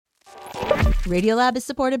Radiolab is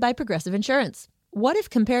supported by Progressive Insurance. What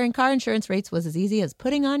if comparing car insurance rates was as easy as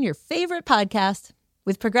putting on your favorite podcast?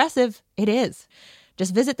 With Progressive, it is.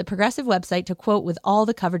 Just visit the Progressive website to quote with all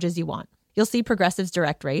the coverages you want. You'll see Progressive's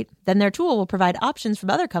direct rate. Then their tool will provide options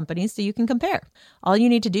from other companies so you can compare. All you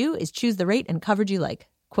need to do is choose the rate and coverage you like.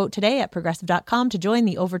 Quote today at Progressive.com to join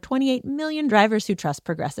the over 28 million drivers who trust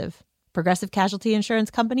Progressive. Progressive Casualty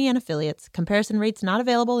Insurance Company and Affiliates. Comparison rates not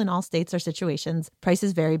available in all states or situations.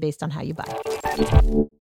 Prices vary based on how you buy.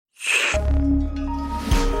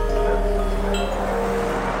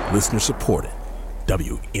 Listener supported.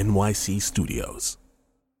 WNYC Studios.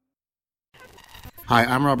 Hi,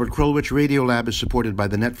 I'm Robert Krulwich. Radiolab is supported by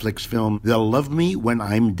the Netflix film They'll Love Me When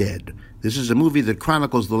I'm Dead. This is a movie that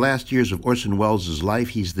chronicles the last years of Orson Welles' life.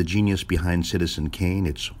 He's the genius behind Citizen Kane.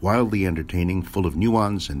 It's wildly entertaining, full of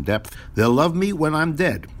nuance and depth. They'll Love Me When I'm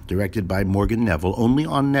Dead, directed by Morgan Neville, only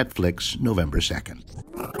on Netflix, November 2nd.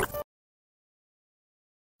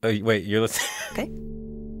 Oh, wait, you're listening? Okay.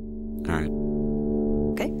 All right.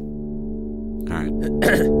 Okay. All right.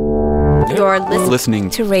 You're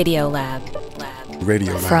Listening to Radiolab.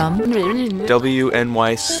 Radiolab. From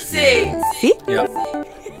WNYC. See? Yep.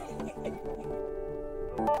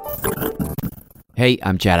 Hey,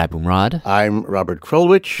 I'm Jad Abumrad. I'm Robert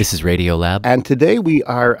Krulwich. This is Radiolab. And today we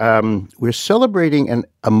are we're celebrating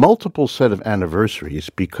a multiple set of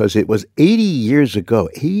anniversaries because it was 80 years ago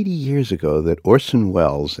that Orson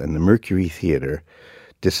Welles and the Mercury Theater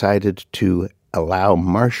decided to allow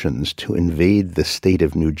Martians to invade the state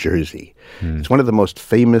of New Jersey. It's one of the most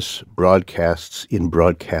famous broadcasts in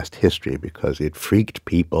broadcast history because it freaked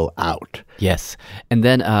people out. Yes. And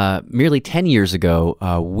then merely 10 years ago,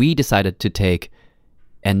 we decided to take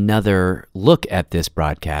another look at this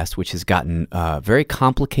broadcast, which has gotten very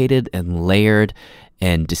complicated and layered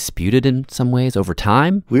and disputed in some ways over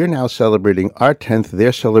time. We're now celebrating our 10th.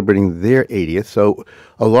 They're celebrating their 80th. So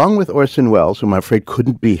along with Orson Welles, whom I'm afraid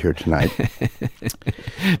couldn't be here tonight.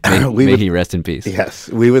 May he rest in peace. Yes.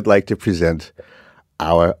 We would like to present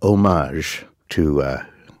our homage to,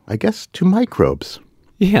 to microbes.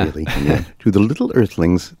 Yeah. Really, to the little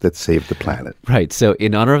earthlings that saved the planet. Right. So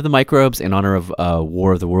in honor of the microbes, in honor of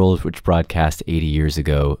War of the Worlds, which broadcast 80 years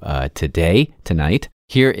ago tonight,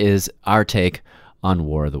 here is our take on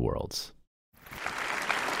War of the Worlds.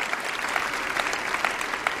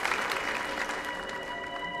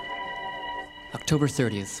 October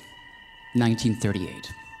 30th,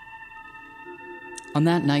 1938. On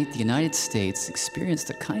that night, the United States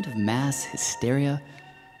experienced a kind of mass hysteria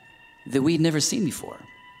that we'd never seen before.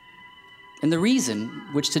 And the reason,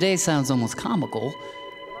 which today sounds almost comical,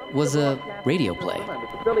 was a radio play. And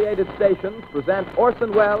its affiliated stations present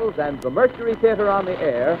Orson Welles and the Mercury Theater on the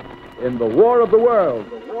air in The War of the Worlds.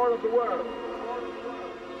 The War of the Worlds.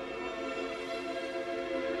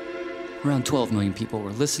 Around 12 million people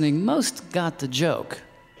were listening. Most got the joke.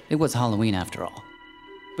 It was Halloween after all.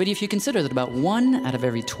 But if you consider that about 1 out of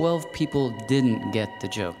every 12 people didn't get the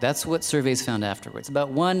joke, that's what surveys found afterwards. About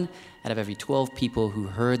 1 out of every 12 people who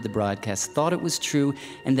heard the broadcast thought it was true,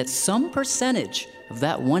 and that some percentage of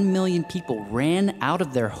that 1 million people ran out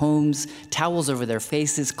of their homes, towels over their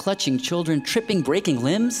faces, clutching children, tripping, breaking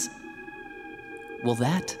limbs. Well,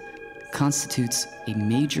 that constitutes a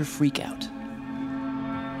major freakout.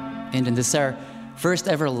 And in this our first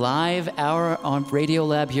ever live hour on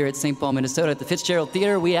Radiolab here at St. Paul, Minnesota at the Fitzgerald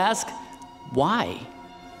Theater, we ask, why?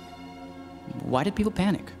 Why did people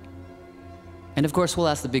panic? And of course, we'll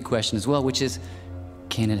ask the big question as well, which is,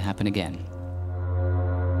 can it happen again?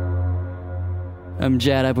 I'm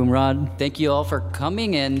Jad Abumrad. Thank you all for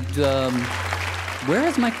coming, and where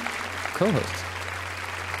is my co-host?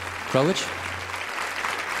 Krulwich?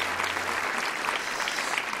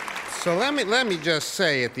 So let me just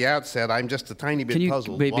say at the outset, I'm just a tiny bit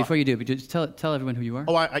puzzled. Wait, before you do, just tell everyone who you are.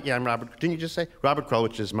 Oh, I'm Robert. Didn't you just say? Robert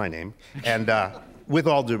Krulwich is my name. And with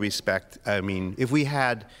all due respect, I mean, if we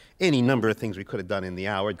had any number of things we could have done in the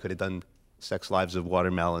hour, could have done Sex Lives of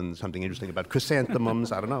Watermelon, something interesting about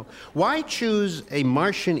chrysanthemums, I don't know. Why choose a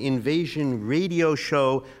Martian invasion radio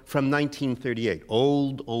show from 1938?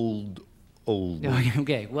 Old.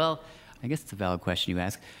 Okay, well, I guess it's a valid question you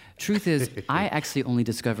ask. Truth is, I actually only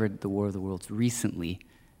discovered the War of the Worlds recently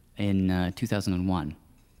in 2001.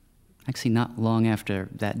 Actually, not long after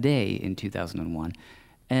that day in 2001.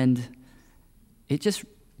 And it just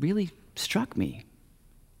really struck me.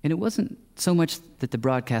 And it wasn't so much that the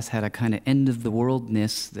broadcast had a kind of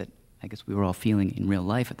end-of-the-worldness that I guess we were all feeling in real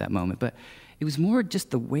life at that moment, but it was more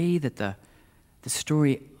just the way that the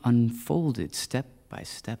story unfolded step by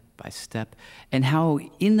step by step, and how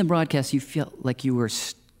in the broadcast you felt like you were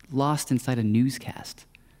lost inside a newscast.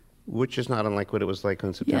 Which is not unlike what it was like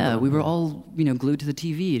on September. Yeah, we were all, glued to the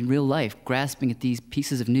TV in real life, grasping at these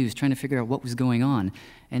pieces of news, trying to figure out what was going on.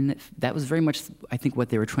 And that was very much, I think, what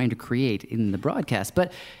they were trying to create in the broadcast.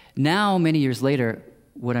 But now, many years later,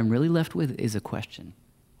 what I'm really left with is a question.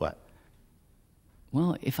 What?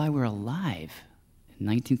 Well, if I were alive in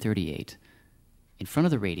 1938, in front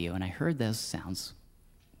of the radio, and I heard those sounds,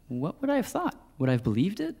 what would I have thought? Would I have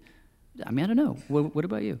believed it? I mean, I don't know. What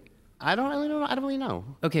about you? I don't really know.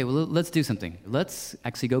 Okay, well, let's do something. Let's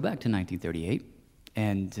actually go back to 1938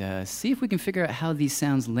 and see if we can figure out how these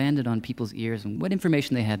sounds landed on people's ears and what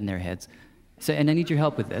information they had in their heads. So, and I need your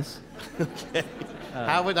help with this. Okay.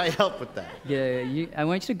 How would I help with that? Yeah, I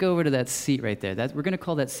want you to go over to that seat right there. We're going to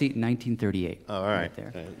call that seat 1938. Oh, all right. Right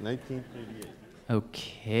there. 1938.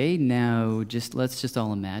 Okay, now let's just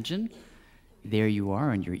all imagine. There you are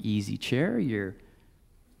on your easy chair. You're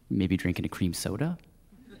maybe drinking a cream soda.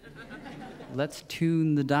 Let's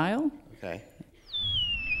tune the dial. Okay.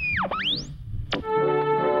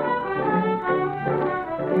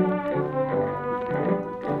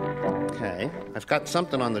 Okay, I've got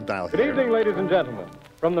something on the dial here. Good evening, ladies and gentlemen.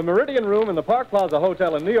 From the Meridian Room in the Park Plaza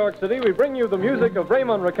Hotel in New York City, we bring you the music of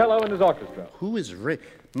Raymond Raquello and his orchestra. Who is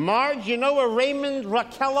Marge, you know a Raymond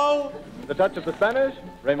Raquello? The touch of the Spanish,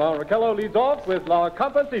 Raymond Raquello leads off with La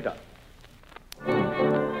Comparsita.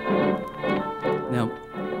 Now,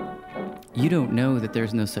 you don't know that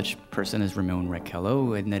there's no such person as Ramon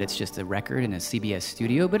Raquello and that it's just a record in a CBS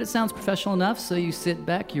studio, but it sounds professional enough, so you sit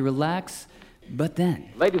back, you relax. But then...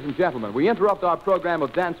 Ladies and gentlemen, we interrupt our program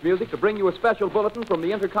of dance music to bring you a special bulletin from the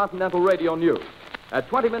Intercontinental Radio News. At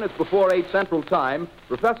 20 minutes before 8 Central Time,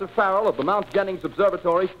 Professor Farrell of the Mount Jennings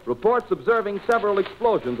Observatory reports observing several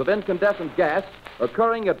explosions of incandescent gas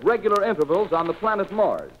occurring at regular intervals on the planet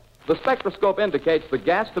Mars. The spectroscope indicates the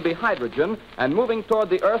gas to be hydrogen and moving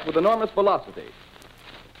toward the Earth with enormous velocity.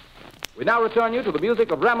 We now return you to the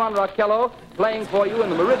music of Ramon Raquello, playing for you in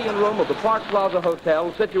the Meridian Room of the Park Plaza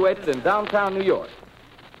Hotel, situated in downtown New York.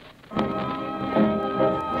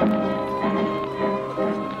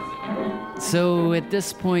 So at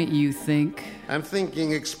this point you think... I'm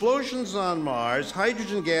thinking explosions on Mars,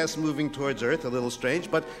 hydrogen gas moving towards Earth, a little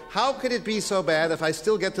strange, but how could it be so bad if I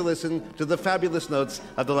still get to listen to the fabulous notes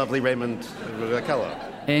of the lovely Raymond Raquello?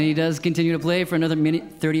 And he does continue to play for another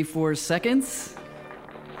minute 34 seconds.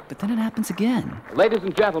 But then it happens again. Ladies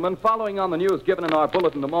and gentlemen, following on the news given in our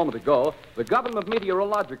bulletin a moment ago, the Government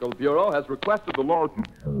Meteorological Bureau has requested the law...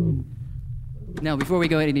 Now, before we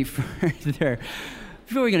go any further...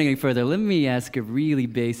 let me ask a really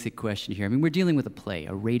basic question here. I mean, we're dealing with a play,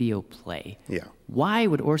 a radio play. Yeah. Why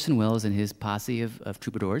would Orson Welles and his posse of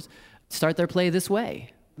troubadours start their play this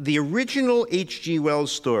way? The original H.G.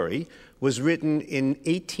 Wells story was written in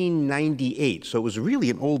 1898, so it was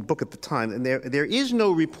really an old book at the time. And there is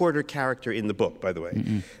no reporter character in the book, by the way.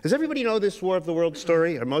 Mm-mm. Does everybody know this War of the Worlds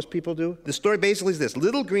story, or most people do? The story basically is this.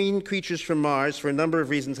 Little green creatures from Mars, for a number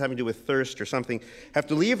of reasons having to do with thirst or something, have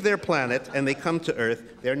to leave their planet, and they come to Earth.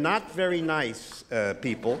 They're not very nice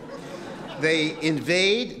people. They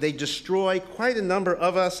invade, they destroy quite a number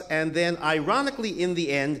of us, and then, ironically, in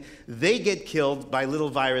the end, they get killed by little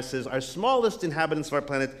viruses. Our smallest inhabitants of our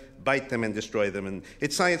planet bite them and destroy them. And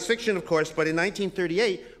it's science fiction, of course, but in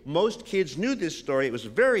 1938, most kids knew this story. It was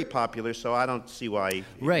very popular, so I don't see why.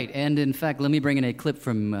 Right, and in fact, let me bring in a clip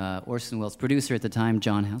from Orson Welles' producer at the time,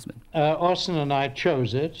 John Houseman. Orson and I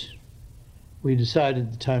chose it. We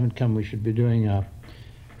decided the time had come we should be doing a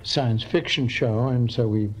science fiction show, and so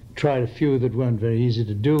we tried a few that weren't very easy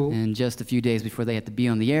to do. And just a few days before they had to be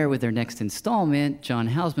on the air with their next installment, John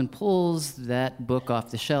Houseman pulls that book off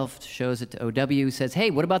the shelf, shows it to O.W., says, "Hey,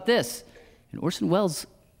 what about this?" And Orson Welles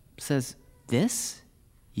says, "This?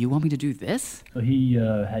 You want me to do this?" So he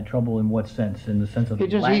had trouble in what sense? In the sense of the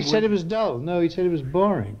language? He said it was dull. No, he said it was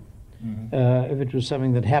boring. Mm-hmm. If it was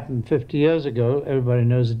something that happened 50 years ago, everybody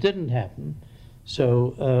knows it didn't happen.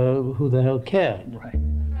 So who the hell cared? Right.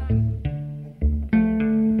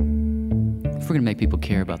 If we're going to make people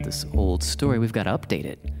care about this old story, we've got to update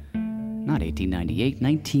it. Not 1898,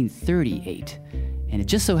 1938. And it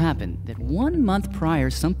just so happened that 1 month prior,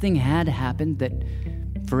 something had happened that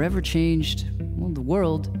forever changed, well, the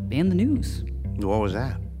world and the news. What was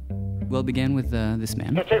that? Well, it began with this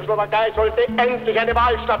man. Der Tschechoslowakei sollte endlich eine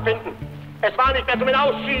Wahl stattfinden. Es war nicht mehr zum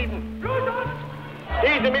Hinausschieben.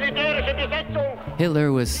 Diese militärische Besetzung.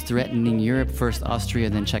 Hitler was threatening Europe, first Austria,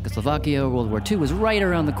 then Czechoslovakia. World War II was right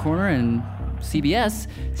around the corner, and CBS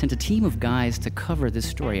sent a team of guys to cover this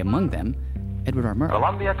story. Among them, Edward R. Murrow.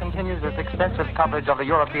 Columbia continues its extensive coverage of the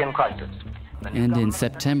European crisis. And in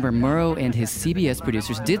September, Murrow and his CBS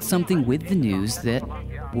producers did something with the news that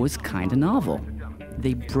was kind of novel.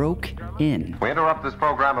 they broke in. We interrupt this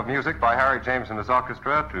program of music by Harry James and his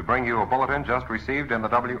orchestra to bring you a bulletin just received in the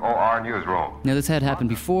WOR newsroom. Now, this had happened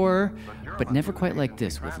before, but never quite like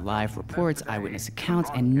this, with live reports, eyewitness accounts,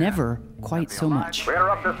 and never quite so much. We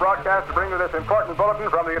interrupt this broadcast to bring you this important bulletin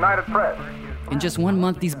from the United Press. In just 1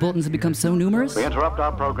 month, these bulletins have become so numerous We interrupt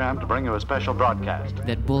our program to bring you a special broadcast.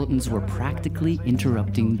 that bulletins were practically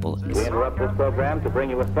interrupting bulletins. We interrupt this program to bring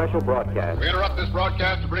you a special broadcast. We interrupt this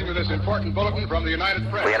broadcast to bring you this important bulletin from the United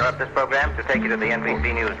Press. We interrupt this program to take you to the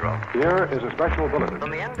NBC newsroom. Here is a special bulletin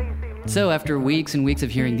From the NBC. So after weeks and weeks of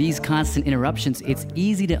hearing these constant interruptions, it's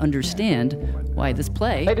easy to understand why this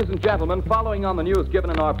play Ladies and gentlemen, following on the news given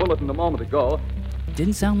in our bulletin a moment ago,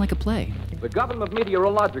 didn't sound like a play. the Government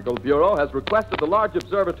Meteorological Bureau has requested the large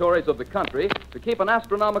observatories of the country to keep an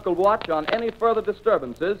astronomical watch on any further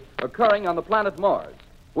disturbances occurring on the planet Mars.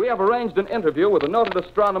 We have arranged an interview with the noted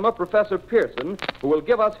astronomer, Professor Pearson, who will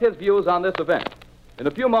give us his views on this event. In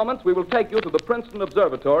a few moments, we will take you to the Princeton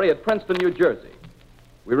Observatory at Princeton, New Jersey.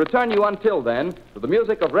 We return you until then to the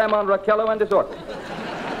music of Raymond Raquello and his orchestra.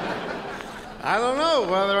 I don't know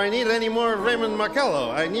whether I need any more of Raymond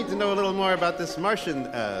Marcello. I need to know a little more about this Martian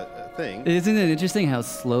thing. Isn't it interesting how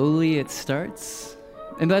slowly it starts?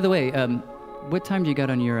 And by the way, what time do you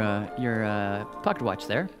got on your pocket watch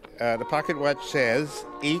there? The pocket watch says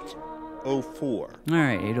 8:04. All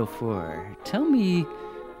right, 8:04. Tell me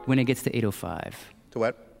when it gets to 8:05. To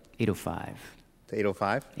what? 8:05. To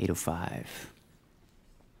 8:05? 8:05.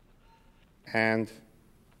 And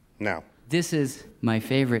now. This is my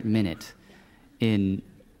favorite minute in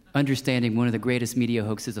understanding one of the greatest media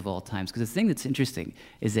hoaxes of all times. Because the thing that's interesting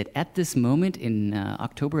is that at this moment in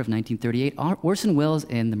October of 1938, Orson Welles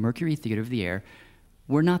and the Mercury Theater of the Air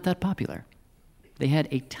were not that popular. They had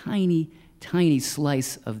a tiny, tiny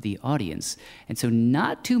slice of the audience. And so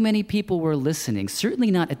not too many people were listening, certainly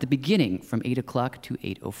not at the beginning from 8 o'clock to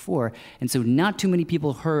 8:04. And so not too many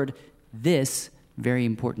people heard this very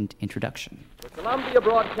important introduction. The Columbia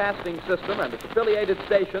Broadcasting System and its affiliated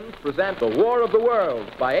stations present The War of the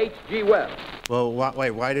Worlds by H.G. Wells. Well,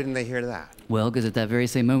 why didn't they hear that? Well, because at that very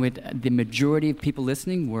same moment, the majority of people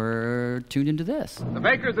listening were tuned into this. The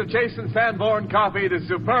makers of Chase and Sanborn coffee, the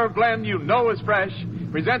superb blend you know is fresh,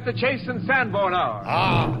 present the Chase and Sanborn Hour.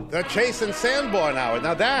 Ah, the Chase and Sanborn Hour.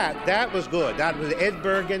 Now that was good. That was Ed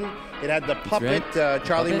Bergen. It had the puppet, right.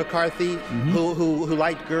 Charlie Puppet. McCarthy, who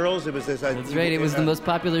liked girls. It was this. That's right. It was the most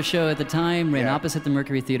popular show at the time. Ran opposite the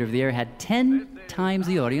Mercury Theater of the Air. Had 10 times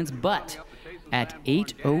the audience. But at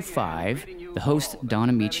 8:05, the host Don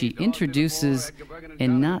Amici introduces a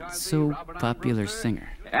not so popular singer.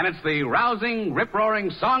 And it's the rousing, rip-roaring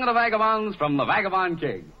Song of the Vagabonds from the Vagabond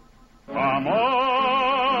King. Come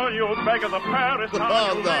on, you beggar the Paris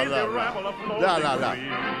town, you lazy rebel afloat.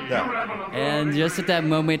 And just at that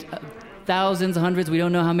moment, thousands, hundreds, we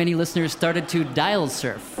don't know how many listeners started to dial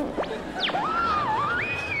surf.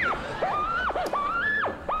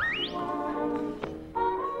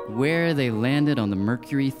 Where they landed on the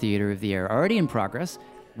Mercury Theater of the Air, already in progress,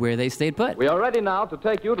 where they stayed put. We are ready now to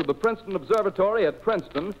take you to the Princeton Observatory at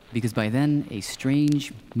Princeton, Because by then, a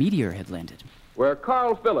strange meteor had landed. where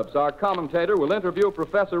Carl Phillips, our commentator, will interview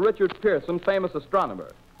Professor Richard Pearson, famous astronomer.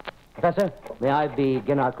 Professor, may I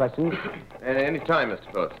begin our questions? Any time,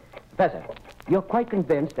 Mr. Phillips. Professor, you're quite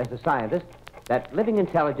convinced, as a scientist, that living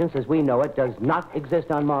intelligence as we know it does not exist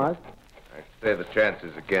on Mars? I say the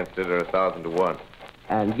chances against it are 1,000 to 1.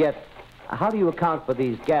 And yet, how do you account for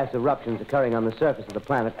these gas eruptions occurring on the surface of the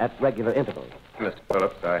planet at regular intervals? Mr.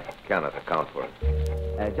 Phillips, I cannot account for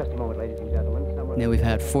it. Just a moment, ladies and gentlemen. Now, we've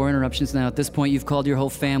had 4 interruptions now. At this point, you've called your whole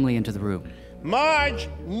family into the room. Marge,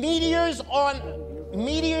 meteors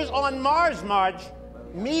on Mars, Marge.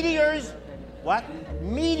 Meteors. What?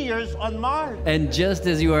 Meteors on Mars. And just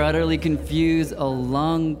as you are utterly confused,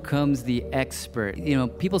 along comes the expert. You know,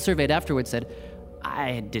 people surveyed afterwards said,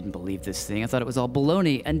 I didn't believe this thing. I thought it was all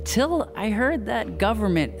baloney until I heard that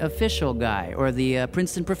government official guy or the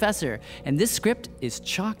Princeton professor. And this script is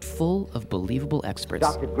chock full of believable experts.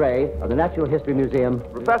 Dr. Gray of the Natural History Museum.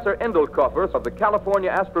 Professor Indlekoffer of the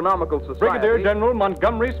California Astronomical Society. Brigadier General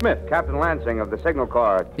Montgomery Smith. Captain Lansing of the Signal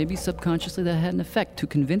Corps. Maybe subconsciously that had an effect to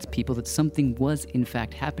convince people that something was in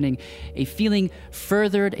fact happening. A feeling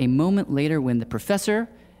furthered a moment later when the professor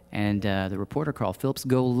and the reporter, Carl Phillips,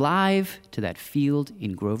 go live to that field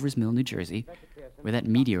in Grover's Mill, New Jersey, where that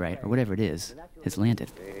meteorite, or whatever it is, has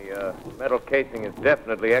landed. The metal casing is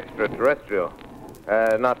definitely extraterrestrial.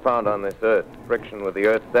 Not found on this Earth. Friction with the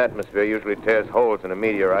Earth's atmosphere usually tears holes in a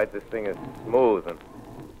meteorite. This thing is smooth, and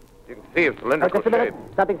you can see it's cylindrical Just a minute.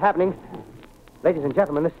 shape. Something's happening. Ladies and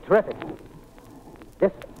gentlemen, this is terrific.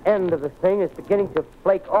 This end of the thing is beginning to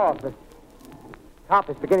flake off. top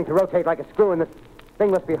is beginning to rotate like a screw, and the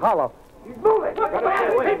thing must be hollow. He's moving!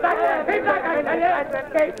 Keep back there! Keep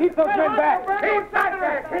back there! Keep those men back! Keep back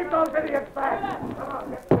there! Keep those idiots back!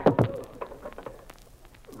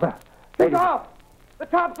 Shoot off! The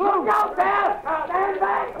top's loose! Look out there! Stand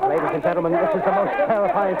back! Ladies and gentlemen, this is the most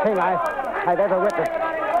terrifying thing I've ever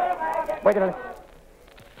witnessed. Wait a minute.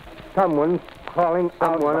 Someone's crawling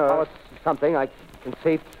someone or something. I can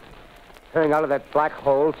see turning out of that black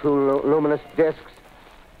hole two luminous discs.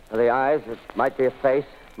 The eyes, it might be a face,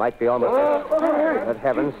 might be almost... Good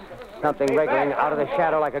heavens, something wriggling out of the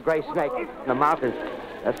shadow like a gray snake. The mouth is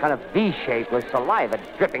a kind of V-shape with saliva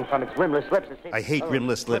dripping from its rimless lips. I hate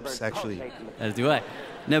rimless lips, actually. As do I.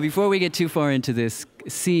 Now, before we get too far into this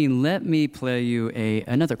scene, let me play you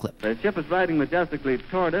another clip. The ship is riding majestically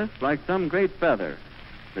toward us like some great feather.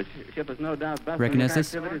 The ship is no doubt bustling Recognize with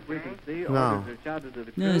this? activities we can see. No. Orders are shouted to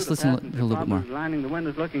the crew. No, just listen a little bit more. Lining the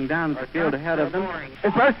windows, looking down at the field ahead of them.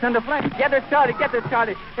 It bursts into flames. Get it started.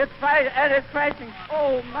 It's crashing.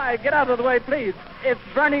 Oh, my. Get out of the way, please. It's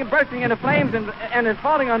burning, bursting into flames, and it's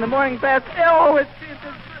falling on the mooring mast. Oh, it's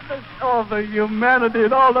all the humanity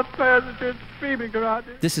and all the passengers screaming around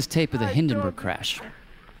it. This is tape of the Hindenburg crash.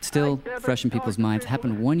 Still fresh in people's minds,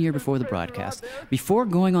 happened 1 year before the broadcast. Before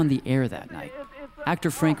going on the air that night,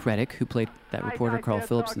 actor Frank Reddick, who played that reporter Carl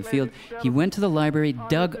Phillips in the field, he went to the library,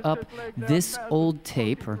 dug up this old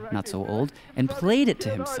tape, or not so old, and played it to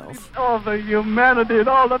himself. All the humanity and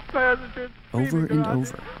all the passengers over and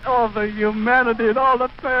over. All the humanity and all the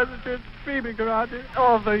passengers screaming around it.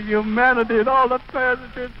 All the humanity and all the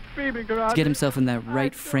passengers screaming around To get himself in that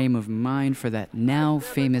right frame of mind for that now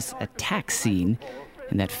famous attack scene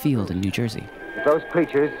in that field in New Jersey. If those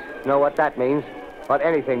creatures know what that means, what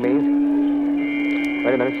anything means.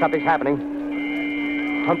 Wait a minute, something's happening.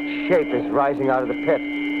 Humped shape is rising out of the pit.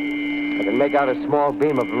 I can make out a small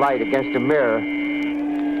beam of light against a mirror.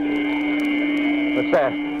 What's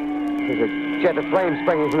that? There's a jet of flame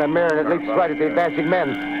springing from the mirror, and it leaps right at the advancing men.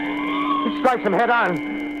 It strikes them head on.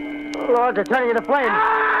 Oh, Lord, they're turning into flames.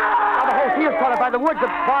 Now the whole field's caught up by the woods, the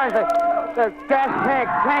barns, the gas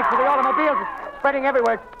tanks for the automobiles. It's spreading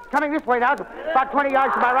everywhere. It's coming this way now, about 20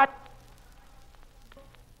 yards to my right.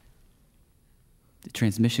 The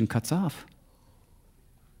transmission cuts off.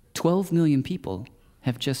 12 million people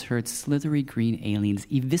have just heard slithery green aliens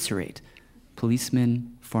eviscerate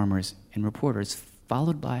policemen, farmers, and reporters,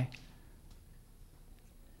 followed by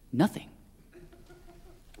nothing.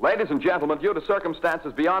 Ladies and gentlemen, due to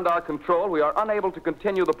circumstances beyond our control, we are unable to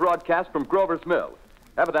continue the broadcast from Grover's Mill.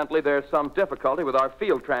 Evidently, there's some difficulty with our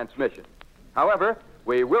field transmission. However,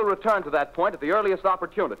 we will return to that point at the earliest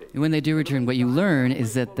opportunity. And when they do return, what you learn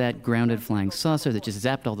is that that grounded flying saucer that just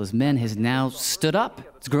zapped all those men has now stood up.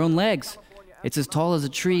 It's grown legs. It's as tall as a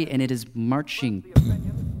tree, and it is marching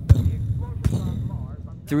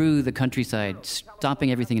through the countryside,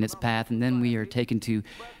 stopping everything in its path. And then we are taken to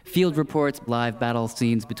field reports, live battle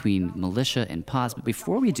scenes between militia and POS. But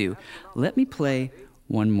before we do, let me play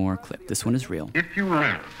one more clip. This one is real. If you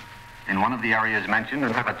live in one of the areas mentioned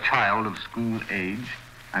and have a child of school age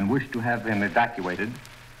and wish to have him evacuated,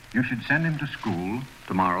 you should send him to school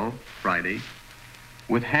tomorrow, Friday,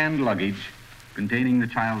 with hand luggage containing the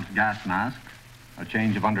child's gas mask, a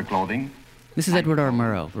change of underclothing. This is Edward R.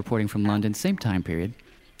 Murrow reporting from London, same time period.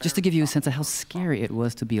 Just to give you a sense of how scary it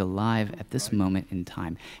was to be alive at this moment in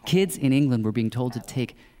time. Kids in England were being told to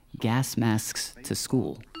take gas masks to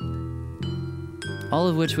school. All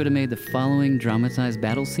of which would have made the following dramatized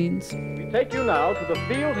battle scenes. We take you now to the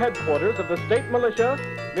field headquarters of the state militia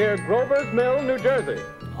near Grover's Mill, New Jersey.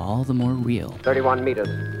 All the more real. 31 meters.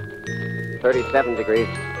 37 degrees.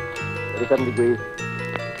 37 degrees.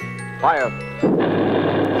 Fire.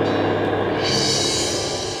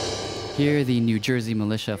 Here, the New Jersey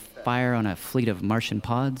militia fire on a fleet of Martian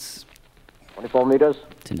pods. 24 meters.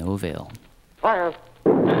 To no avail. Fire.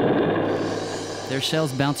 Their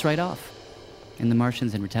shells bounce right off, and the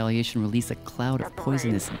Martians, in retaliation, release a cloud of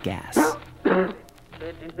poisonous gas,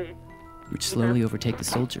 which slowly overtake the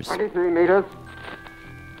soldiers. 23 meters.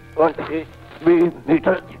 23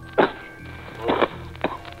 meters.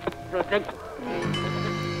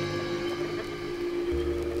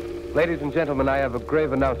 Ladies and gentlemen, I have a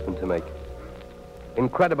grave announcement to make.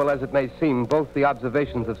 Incredible as it may seem, both the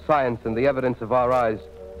observations of science and the evidence of our eyes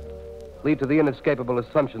lead to the inescapable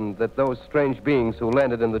assumption that those strange beings who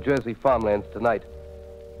landed in the Jersey farmlands tonight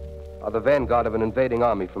are the vanguard of an invading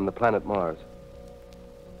army from the planet Mars.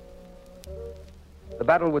 The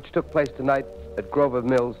battle which took place tonight at Grover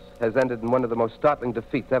Mills has ended in one of the most startling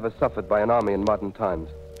defeats ever suffered by an army in modern times.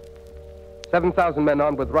 7,000 men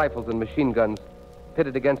armed with rifles and machine guns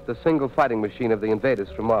pitted against the single fighting machine of the invaders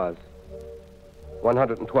from Mars.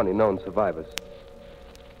 120 known survivors.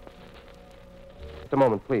 Just a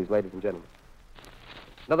moment, please, ladies and gentlemen.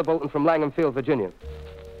 Another bulletin from Langham Field, Virginia.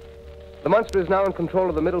 The monster is now in control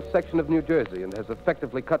of the middle section of New Jersey and has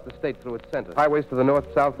effectively cut the state through its center. Highways to the north,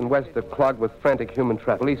 south, and west are clogged with frantic human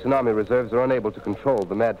traffic. Police and Army reserves are unable to control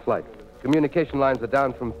the mad flight. Communication lines are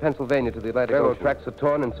down from Pennsylvania to the Atlantic Ocean. Railroad tracks are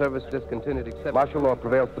torn and service discontinued except martial law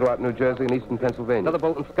prevails throughout New Jersey and eastern Pennsylvania. Another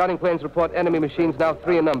bulletin. Scouting planes report enemy machines now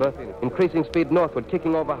 3 in number, increasing speed northward,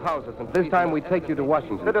 kicking over houses. And this time we take you to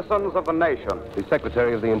Washington. Citizens of the nation. The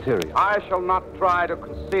Secretary of the Interior. I shall not try to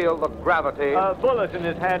conceal the gravity. A bulletin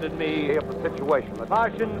is handed me of the situation.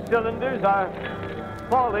 Martian cylinders are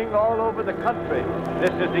falling all over the country.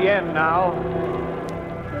 This is the end now.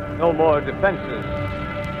 No more defenses.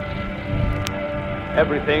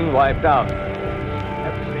 Everything wiped out.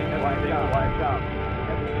 Everything wiped out.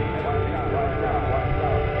 Everything wiped out.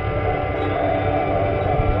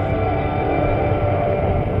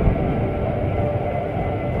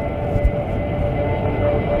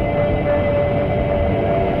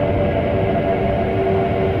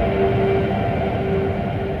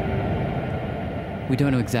 We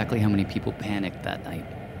don't know exactly how many people panicked that night.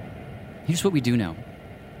 Here's what we do know.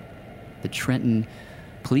 The Trenton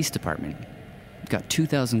Police Department got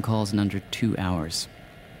 2,000 calls in under 2 hours.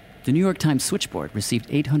 The New York Times switchboard received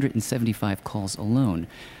 875 calls alone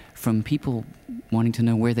from people wanting to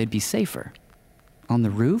know where they'd be safer, on the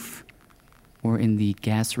roof or in the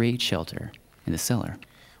gas raid shelter in the cellar.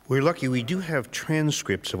 We're lucky we do have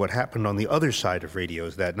transcripts of what happened on the other side of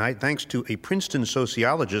radios that night, thanks to a Princeton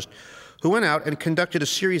sociologist who went out and conducted a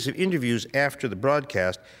series of interviews after the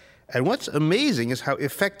broadcast. And what's amazing is how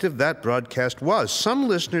effective that broadcast was. Some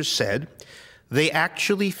listeners said they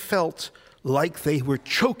actually felt like they were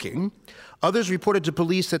choking. Others reported to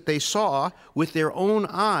police that they saw with their own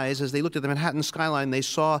eyes, as they looked at the Manhattan skyline, they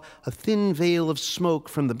saw a thin veil of smoke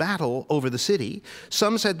from the battle over the city.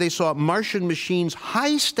 Some said they saw Martian machines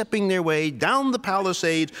high-stepping their way down the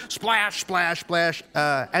Palisades, splash, splash, splash.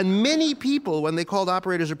 And many people, when they called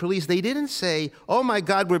operators or police, they didn't say, "Oh my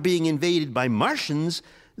God, we're being invaded by Martians."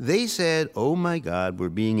 They said, "Oh my God, we're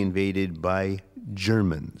being invaded by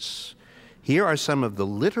Germans." Here are some of the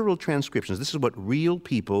literal transcriptions. This is what real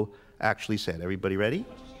people actually said. Everybody ready?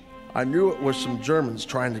 I knew it was some Germans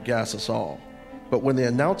trying to gas us all. But when the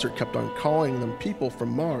announcer kept on calling them people from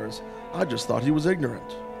Mars, I just thought he was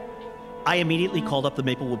ignorant. I immediately called up the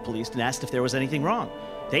Maplewood police and asked if there was anything wrong.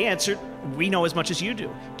 They answered, "We know as much as you do.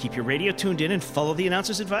 Keep your radio tuned in and follow the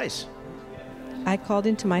announcer's advice." I called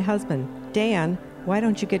into my husband. "Dan, why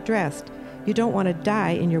don't you get dressed? You don't want to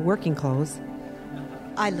die in your working clothes."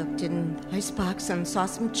 I looked in the icebox and saw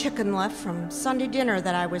some chicken left from Sunday dinner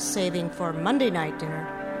that I was saving for Monday night dinner.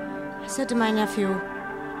 I said to my nephew,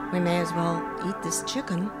 "We may as well eat this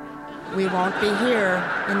chicken. We won't be here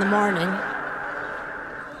in the morning."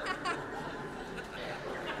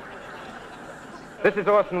 This is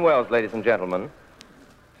Orson Welles, ladies and gentlemen.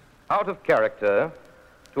 Out of character,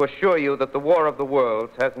 to assure you that the War of the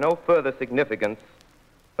Worlds has no further significance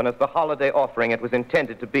than as the holiday offering it was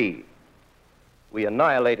intended to be. We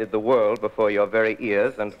annihilated the world before your very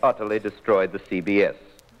ears and utterly destroyed the CBS.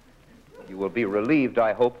 You will be relieved,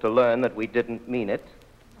 I hope, to learn that we didn't mean it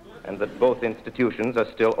and that both institutions are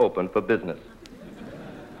still open for business.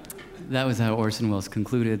 That was how Orson Welles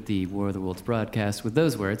concluded the War of the Worlds broadcast with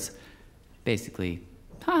those words. Basically,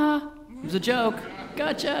 ha, it was a joke,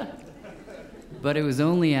 gotcha. But it was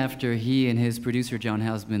only after he and his producer John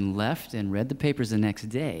Houseman left and read the papers the next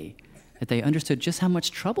day that they understood just how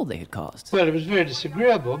much trouble they had caused. Well, it was very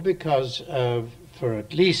disagreeable because for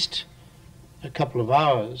at least a couple of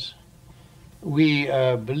hours, we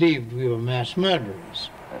believed we were mass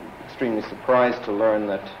murderers. I'm extremely surprised to learn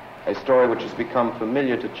that a story which has become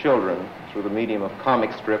familiar to children through the medium of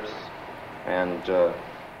comic strips and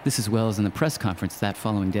This is Welles in the press conference that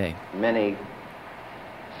following day. Many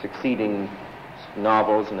succeeding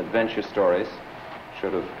novels and adventure stories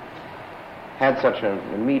should have had such an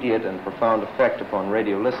immediate and profound effect upon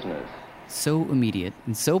radio listeners. So immediate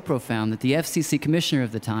and so profound that the FCC commissioner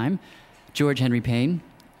of the time, George Henry Payne,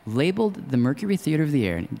 labeled the Mercury Theater of the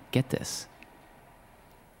Air, and get this,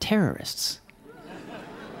 terrorists.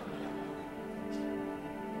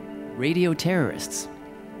 Radio terrorists.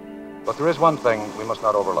 But there is one thing we must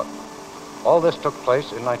not overlook. All this took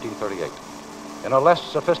place in 1938, in a less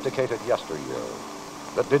sophisticated yesteryear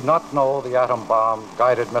that did not know the atom bomb,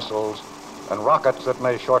 guided missiles, and rockets that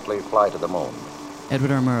may shortly fly to the moon.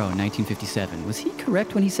 Edward R. Murrow, 1957. Was he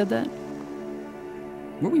correct when he said that?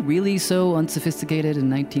 Were we really so unsophisticated in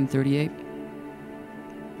 1938?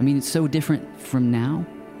 I mean, it's so different from now.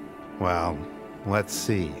 Wow. Let's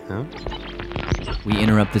see, huh? We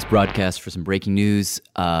interrupt this broadcast for some breaking news.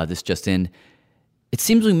 This just in. It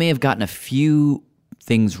seems we may have gotten a few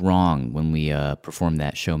things wrong when we performed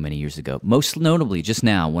that show many years ago. Most notably, just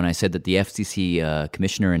now, when I said that the FCC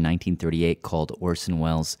commissioner in 1938 called Orson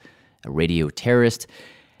Welles a radio terrorist.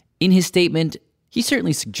 In his statement, he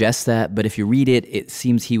certainly suggests that, but if you read it, it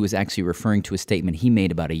seems he was actually referring to a statement he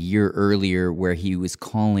made about a year earlier where he was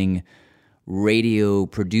calling radio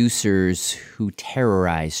producers who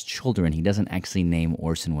terrorize children. He doesn't actually name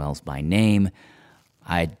Orson Welles by name.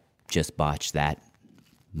 I just botched that.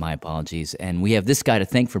 My apologies. And we have this guy to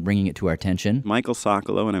thank for bringing it to our attention. Michael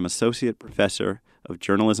Socolow, and I'm Associate Professor of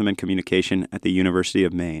Journalism and Communication at the University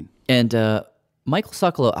of Maine. And Michael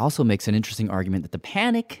Socolow also makes an interesting argument that the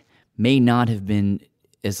panic may not have been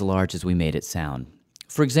as large as we made it sound.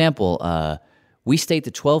 For example, we state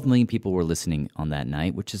that 12 million people were listening on that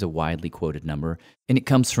night, which is a widely quoted number, and it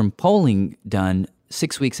comes from polling done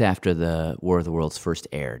 6 weeks after the War of the Worlds first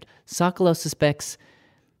aired. Socolow suspects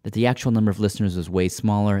that the actual number of listeners was way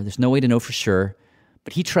smaller. There's no way to know for sure,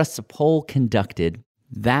 but he trusts a poll conducted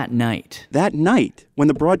that night. That night, when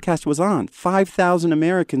the broadcast was on, 5,000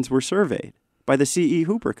 Americans were surveyed by the C.E.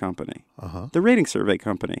 Hooper Company, the rating survey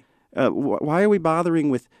company. Why are we bothering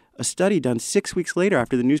with a study done 6 weeks later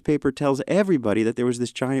after the newspaper tells everybody that there was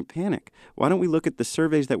this giant panic? Why don't we look at the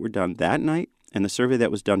surveys that were done that night and the survey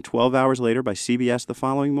that was done 12 hours later by CBS the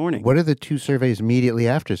following morning? What did the two surveys immediately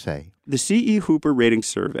after say? The C.E. Hooper rating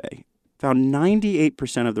survey found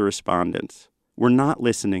 98% of the respondents were not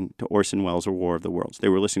listening to Orson Welles or War of the Worlds. They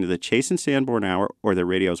were listening to the Chase and Sanborn Hour, or their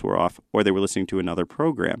radios were off, or they were listening to another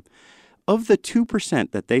program. Of the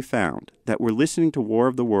 2% that they found that were listening to War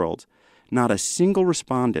of the Worlds, not a single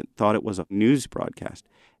respondent thought it was a news broadcast.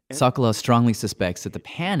 Socolow strongly suspects that the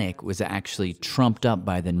panic was actually trumped up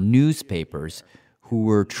by the newspapers who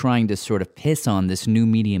were trying to sort of piss on this new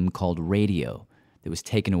medium called radio that was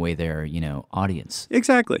taking away their, audience.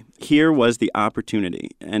 Exactly. Here was the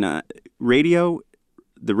opportunity. And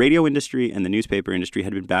the radio industry and the newspaper industry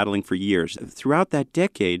had been battling for years. Throughout that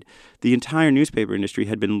decade, the entire newspaper industry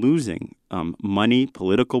had been losing money,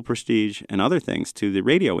 political prestige, and other things to the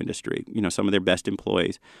radio industry, some of their best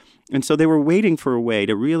employees. And so they were waiting for a way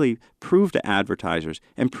to really prove to advertisers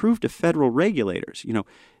and prove to federal regulators,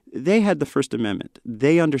 they had the First Amendment.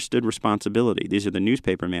 They understood responsibility. These are the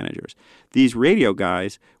newspaper managers. These radio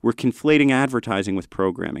guys were conflating advertising with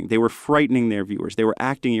programming. They were frightening their viewers. They were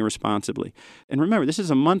acting irresponsibly. And remember, this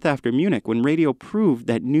is a month after Munich when radio proved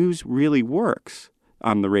that news really works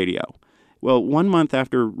on the radio. Well, 1 month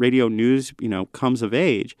after radio news, comes of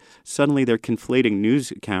age, suddenly they're conflating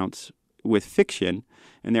news accounts with fiction,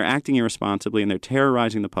 and they're acting irresponsibly, and they're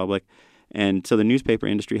terrorizing the public. And so the newspaper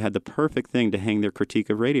industry had the perfect thing to hang their critique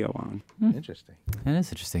of radio on. Interesting. That is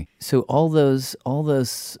interesting. So all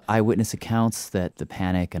those eyewitness accounts that the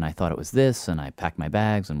panic, and I thought it was this, and I packed my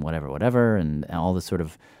bags, and whatever, and all the sort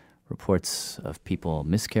of reports of people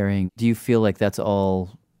miscarrying. Do you feel like that's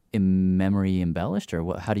all in memory embellished,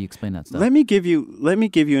 or how do you explain that stuff? Let me give you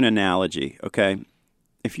an analogy, okay?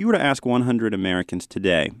 If you were to ask 100 Americans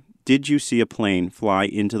today, did you see a plane fly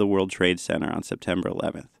into the World Trade Center on September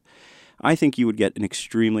 11th? I think you would get an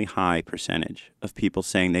extremely high percentage of people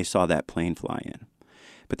saying they saw that plane fly in.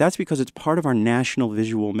 But that's because it's part of our national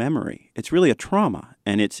visual memory. It's really a trauma,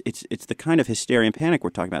 and it's the kind of hysteria and panic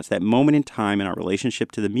we're talking about. It's that moment in time in our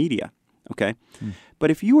relationship to the media, okay?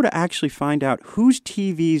 But if you were to actually find out whose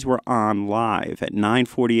TVs were on live at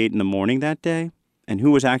 9:48 in the morning that day and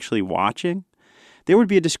who was actually watching, there would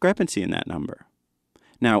be a discrepancy in that number.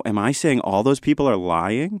 Now, am I saying all those people are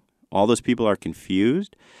lying? All those people are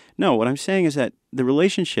confused? No, what I'm saying is that the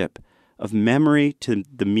relationship of memory to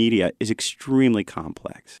the media is extremely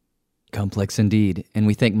complex. Complex indeed. And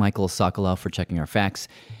we thank Michael Socolow for checking our facts.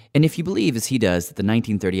 And if you believe, as he does, that the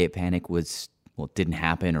 1938 panic didn't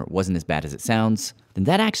happen or it wasn't as bad as it sounds, then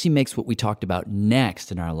that actually makes what we talked about next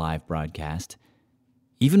in our live broadcast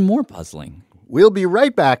even more puzzling. We'll be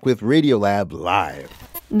right back with Radiolab Live.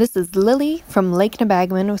 This is Lily from Lake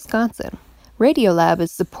Nebagaman, Wisconsin. Radiolab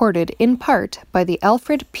is supported in part by the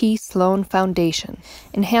Alfred P. Sloan Foundation,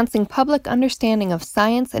 enhancing public understanding of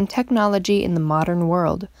science and technology in the modern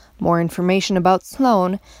world. More information about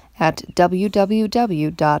Sloan at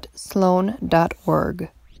www.sloan.org.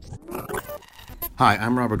 Hi,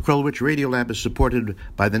 I'm Robert Krulwich. Radiolab is supported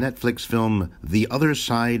by the Netflix film The Other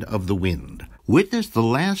Side of the Wind. Witness the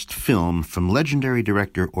last film from legendary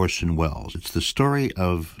director Orson Welles. It's the story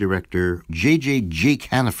of director J.J. Jake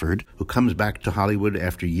Hannaford, who comes back to Hollywood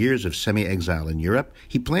after years of semi-exile in Europe.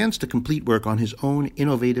 He plans to complete work on his own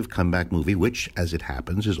innovative comeback movie, which, as it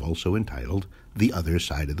happens, is also entitled The Other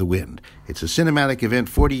Side of the Wind. It's a cinematic event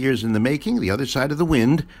 40 years in the making, The Other Side of the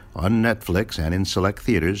Wind, on Netflix and in select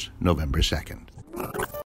theaters November 2nd.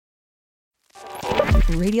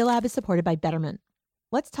 Radiolab is supported by Betterment.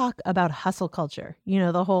 Let's talk about hustle culture. You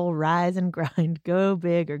know, the whole rise and grind, go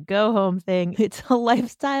big or go home thing. It's a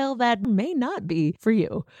lifestyle that may not be for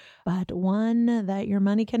you, but one that your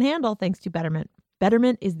money can handle thanks to Betterment.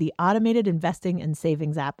 Betterment is the automated investing and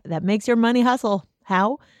savings app that makes your money hustle.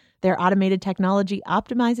 How? Their automated technology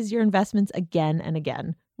optimizes your investments again and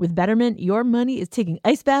again. With Betterment, your money is taking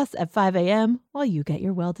ice baths at 5 a.m. while you get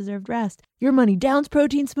your well-deserved rest. Your money downs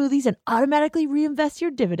protein smoothies and automatically reinvests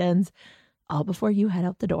your dividends, all before you head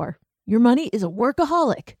out the door. Your money is a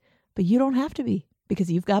workaholic, but you don't have to be,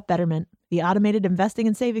 because you've got Betterment, the automated investing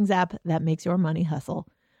and savings app that makes your money hustle.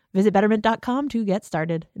 Visit Betterment.com to get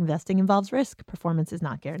started. Investing involves risk. Performance is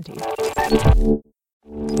not guaranteed.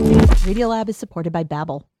 Radiolab is supported by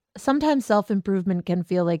Babbel. Sometimes self-improvement can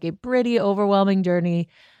feel like a pretty overwhelming journey.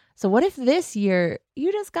 So what if this year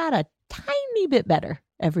you just got a tiny bit better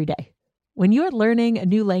every day? When you're learning a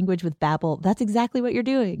new language with Babbel, that's exactly what you're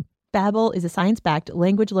doing. Babbel is a science-backed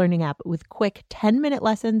language learning app with quick 10-minute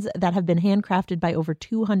lessons that have been handcrafted by over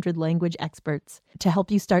 200 language experts to help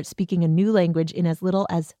you start speaking a new language in as little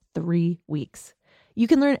as 3 weeks. You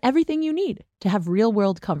can learn everything you need to have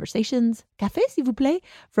real-world conversations, café s'il vous plaît,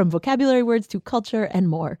 from vocabulary words to culture and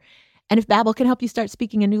more. And if Babbel can help you start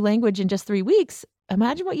speaking a new language in just 3 weeks,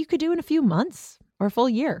 imagine what you could do in a few months or a full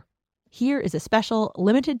year. Here is a special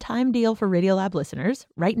limited time deal for Radiolab listeners.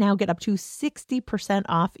 Right now, get up to 60%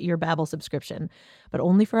 off your Babbel subscription, but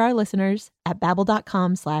only for our listeners at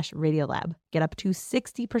babbel.com/Radiolab. Get up to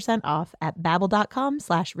 60% off at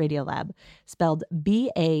babbel.com/Radiolab, spelled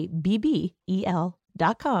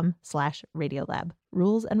BABBEL.com/Radiolab.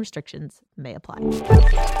 Rules and restrictions may apply.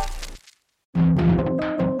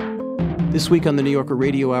 This week on the New Yorker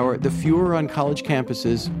Radio Hour, the furor on college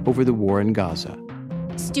campuses over the war in Gaza.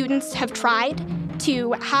 Students have tried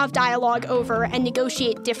to have dialogue over and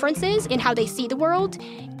negotiate differences in how they see the world,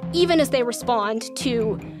 even as they respond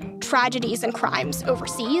to tragedies and crimes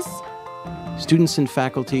overseas. Students and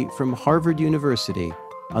faculty from Harvard University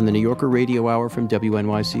on the New Yorker Radio Hour from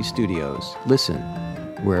WNYC Studios. Listen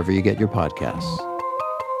wherever you get your podcasts.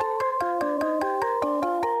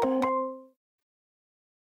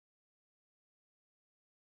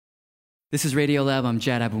 This is Radiolab. I'm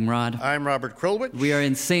Jad Abumrad. I'm Robert Krulwich. We are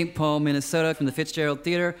in St. Paul, Minnesota from the Fitzgerald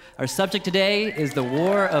Theater. Our subject today is The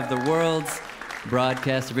War of the Worlds,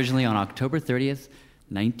 broadcast originally on October 30th,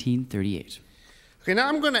 1938. Okay, now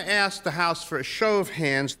I'm going to ask the House for a show of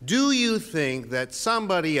hands. Do you think that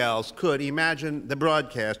somebody else could imagine the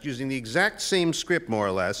broadcast using the exact same script, more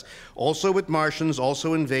or less, also with Martians,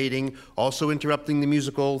 also invading, also interrupting the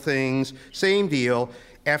musical things, same deal?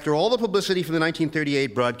 After all the publicity for the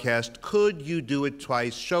 1938 broadcast, could you do it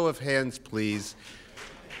twice? Show of hands, please.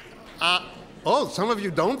 Some of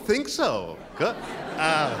you don't think so. Good.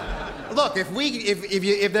 Look,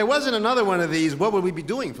 if there wasn't another one of these, what would we be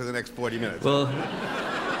doing for the next 40 minutes? Well,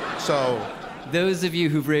 so those of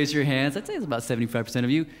you who've raised your hands, I'd say it's about 75%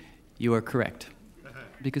 of you, you are correct.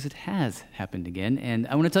 Because it has happened again. And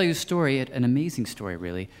I want to tell you a story, an amazing story,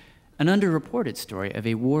 really. An underreported story of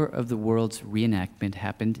a War of the Worlds reenactment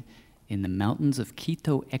happened in the mountains of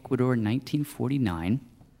Quito, Ecuador, 1949.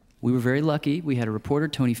 We were very lucky. We had a reporter,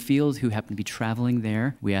 Tony Field, who happened to be traveling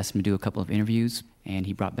there. We asked him to do a couple of interviews, and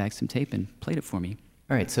he brought back some tape and played it for me.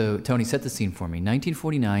 All right, so Tony, set the scene for me.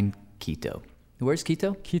 1949, Quito. Where's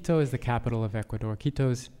Quito? Quito is the capital of Ecuador.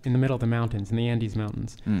 Quito's in the middle of the mountains, in the Andes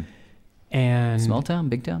Mountains. And small town,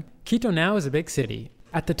 big town? Quito now is a big city.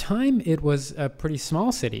 At the time, it was a pretty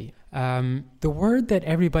small city. The word that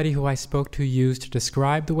everybody who I spoke to used to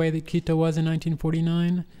describe the way that Quito was in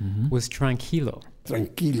 1949 was tranquilo.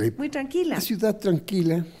 Tranquila. Muy tranquila. Ciudad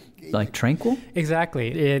tranquila. Like tranquil?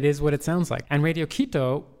 Exactly. It is what it sounds like. And Radio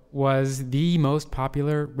Quito was the most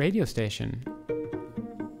popular radio station.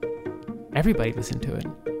 Everybody listened to it.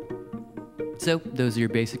 So, those are your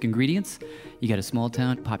basic ingredients. You got a small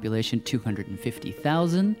town, population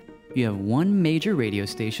 250,000. You have one major radio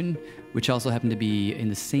station, which also happened to be in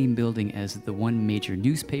the same building as the one major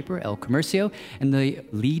newspaper, El Comercio. And the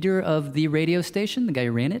leader of the radio station, the guy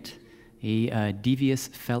who ran it, a devious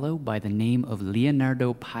fellow by the name of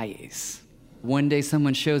Leonardo Paez. One day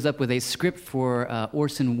someone shows up with a script for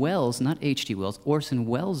Orson Welles, not H.G. Wells, Orson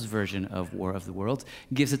Welles' version of War of the Worlds,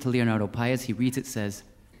 gives it to Leonardo Paez. He reads it, says,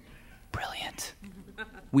 "Brilliant.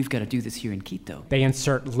 We've got to do this here in Quito." They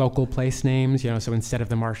insert local place names, so instead of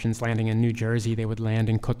the Martians landing in New Jersey, they would land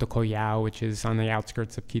in Cotocollao, which is on the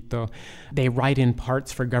outskirts of Quito. They write in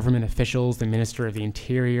parts for government officials, the Minister of the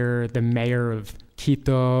Interior, the Mayor of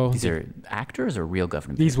Quito. These are actors or real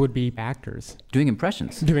government? These would be actors. Doing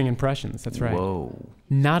impressions? Doing impressions, that's right. Whoa.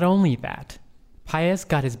 Not only that, Paez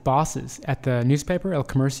got his bosses at the newspaper, El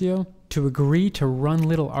Comercio, to agree to run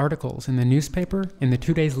little articles in the newspaper in the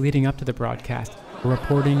 2 days leading up to the broadcast,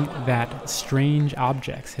 reporting that strange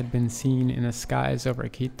objects had been seen in the skies over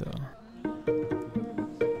Quito.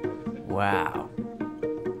 Wow.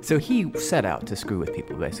 So he set out to screw with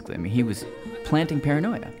people, basically. I mean, he was planting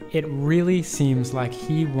paranoia. It really seems like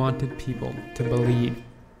he wanted people to believe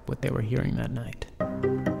what they were hearing that night.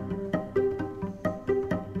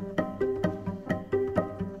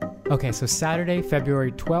 Okay, so Saturday,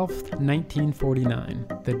 February 12th, 1949,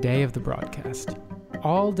 the day of the broadcast.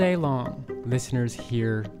 All day long, listeners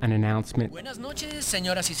hear an announcement Buenas noches,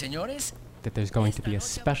 señoras y señores. that there's going to be a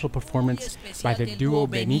special performance by the duo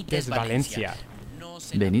Benítez Valencia.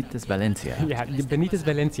 Benítez Valencia. Yeah, Benítez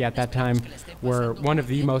Valencia at that time were one of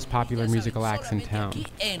the most popular musical acts in town.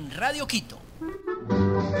 En Radio Quito.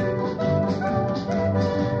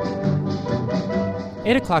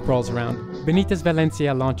 8 o'clock rolls around. Benítez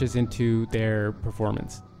Valencia launches into their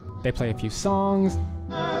performance. They play a few songs,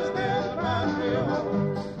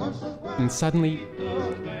 and suddenly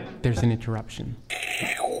there's an interruption.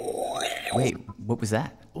 Wait, what was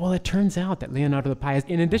that? Well, it turns out that Leonardo Paez,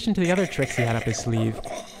 in addition to the other tricks he had up his sleeve,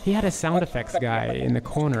 he had a sound effects guy in the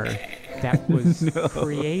corner that was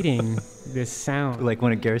creating this sound. Like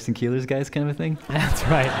one of Garrison Keillor's guys kind of a thing? That's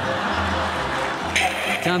right.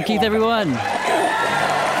 Tom Keith, everyone.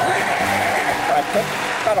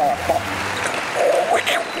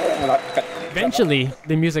 Eventually,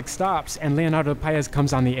 the music stops, and Leonardo Paez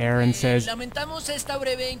comes on the air and says,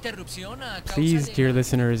 "Please, dear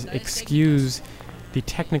listeners, excuse the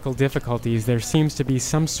technical difficulties. There seems to be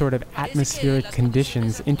some sort of atmospheric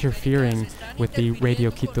conditions interfering with the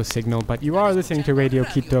Radio Quito signal, but you are listening to Radio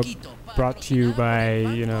Quito, brought to you by,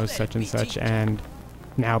 such and such, and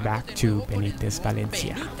now back to Benítez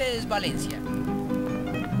Valencia."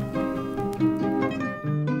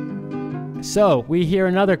 So, we hear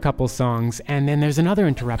another couple songs, and then there's another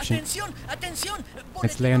interruption.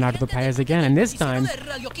 It's Leonardo Paez again, and this time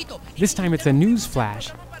it's a news flash.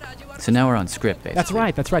 So now we're on script, basically.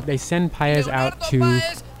 That's right. They send Paez out to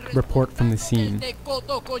report from the scene.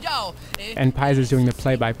 And Paez is doing the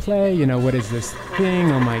play-by-play, what is this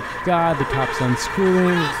thing? Oh my God, the top's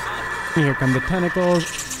unscrewing. Here come the tentacles.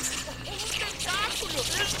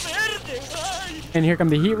 And here come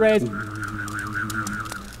the heat rays.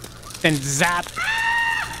 And zap!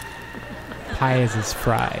 Paez is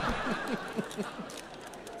fried.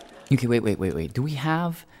 Okay, wait. Do we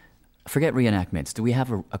have... Forget reenactments. Do we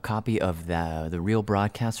have a copy of the real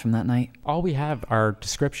broadcast from that night? All we have are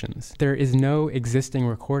descriptions. There is no existing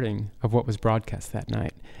recording of what was broadcast that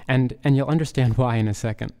night. And you'll understand why in a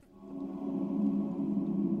second.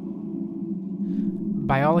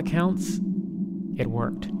 By all accounts, it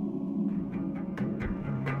worked.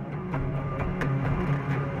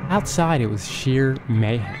 Outside, it was sheer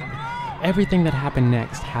mayhem. Everything that happened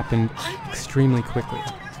next happened extremely quickly.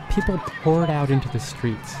 People poured out into the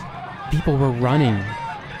streets. People were running,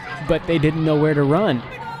 but they didn't know where to run.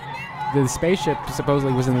 The spaceship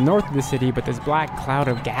supposedly was in the north of the city, but this black cloud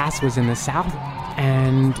of gas was in the south.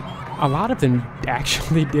 And a lot of them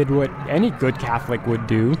actually did what any good Catholic would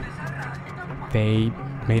do. They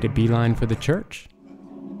made a beeline for the church.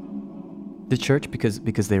 The church because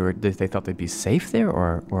they thought they'd be safe there,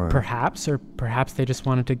 or perhaps they just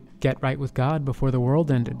wanted to get right with God before the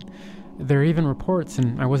world ended. There are even reports,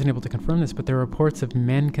 and I wasn't able to confirm this, but there are reports of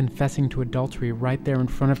men confessing to adultery right there in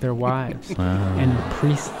front of their wives, and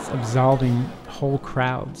priests absolving whole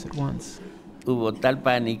crowds at once. Hubo tal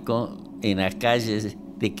pánico en las calles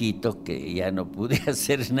de Quito que ya no pude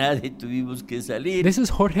hacer nada y tuvimos que salir. This is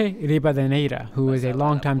Jorge Ribadeneira, who is a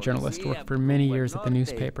longtime journalist, worked for many years at the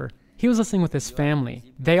newspaper. He was listening with his family.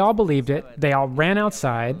 They all believed it. They all ran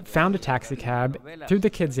outside, found a taxi cab, threw the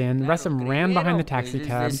kids in. The rest of them ran behind the taxi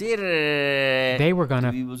cab. They were going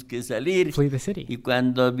to flee the city.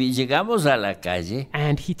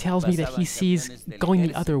 And he tells me that he sees, going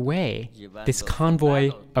the other way, this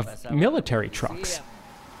convoy of military trucks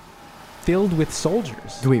filled with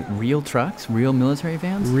soldiers. Wait, real trucks? Real military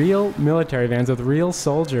vans? Real military vans with real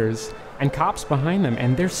soldiers and cops behind them,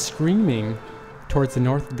 and they're screaming towards the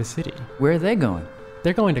north of the city. Where are they going?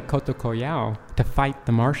 They're going to Cotocollao to fight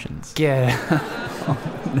the Martians. Yeah.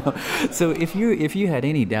 No. So if you had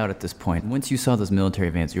any doubt at this point, once you saw those military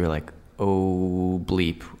vans, you were like, oh,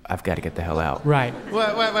 bleep, I've got to get the hell out. Right. Wait.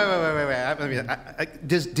 I mean,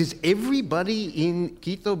 does everybody in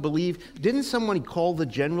Quito believe? Didn't someone call the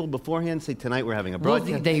general beforehand and say, tonight we're having a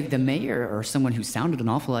broadcast? Well, the mayor, or someone who sounded an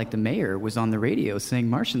awful like the mayor, was on the radio saying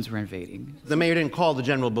Martians were invading. The mayor didn't call the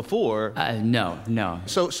general before? No.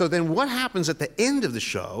 So then what happens at the end of the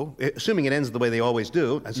show, assuming it ends the way they always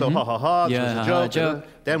do, and so ha, yeah, this was a joke.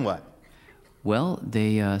 Then what? Well,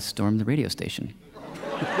 they stormed the radio station.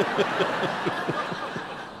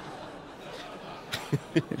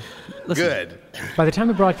 Good. By the time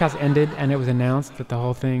the broadcast ended and it was announced that the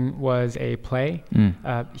whole thing was a play,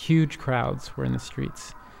 huge crowds were in the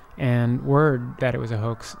streets, and word that it was a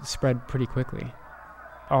hoax spread pretty quickly.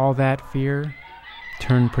 All that fear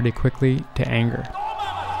turned pretty quickly to anger.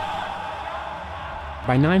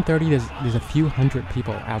 By 9:30, there's a few hundred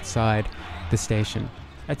people outside the station.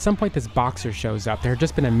 At some point, this boxer shows up. There had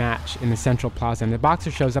just been a match in the Central Plaza, and the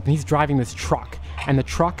boxer shows up, and he's driving this truck, and the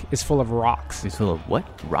truck is full of rocks. It's full of what?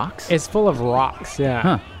 Rocks? It's full of rocks, yeah.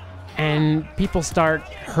 Huh. And people start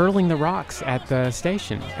hurling the rocks at the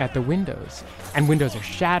station, at the windows. And windows are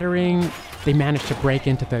shattering. They manage to break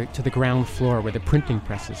into the ground floor where the printing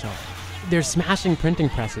presses are. They're smashing printing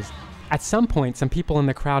presses. At some point, some people in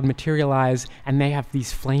the crowd materialize, and they have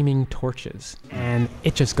these flaming torches, and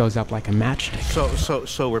it just goes up like a matchstick.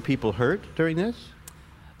 So were people hurt during this?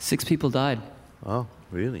 6 people died. Oh,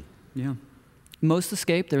 really? Yeah. Most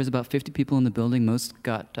escaped. There was about 50 people in the building. Most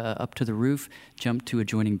got up to the roof, jumped to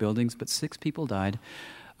adjoining buildings, but 6 people died.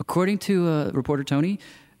 According to reporter Tony,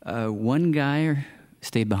 one guy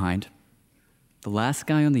stayed behind. The last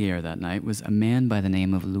guy on the air that night was a man by the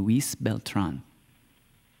name of Luis Beltran.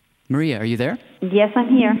 Maria, are you there? Yes, I'm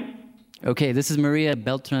here. Okay, this is Maria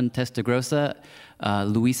Beltran Testagrosa,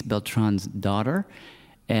 Luis Beltran's daughter.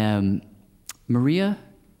 Maria,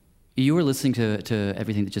 you were listening to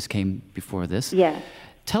everything that just came before this. Yes.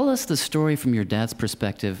 Tell us the story from your dad's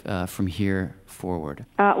perspective from here forward.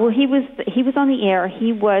 Well, he was on the air.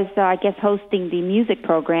 He was, I guess, hosting the music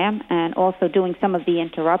program and also doing some of the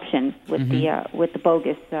interruptions with the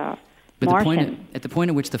bogus Martian. At the point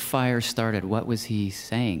at which the fire started, what was he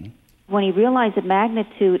saying? When he realized the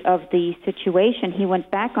magnitude of the situation, he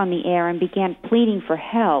went back on the air and began pleading for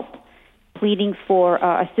help, pleading for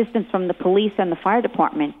assistance from the police and the fire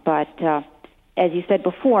department. But as you said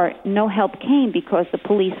before, no help came because the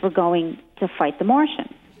police were going to fight the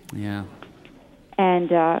Martians. Yeah.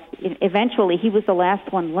 And eventually, he was the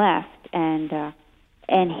last one left, and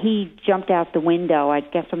he jumped out the window, I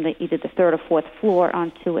guess from either the 3rd or 4th floor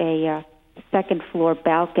onto a 2nd floor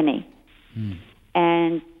balcony.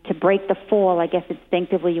 And to break the fall, I guess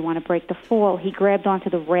instinctively you want to break the fall, he grabbed onto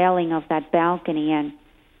the railing of that balcony, and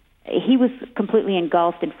he was completely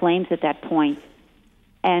engulfed in flames at that point.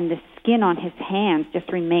 And the skin on his hands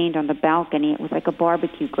just remained on the balcony. It was like a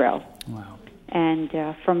barbecue grill. Wow. And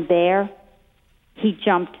from there, he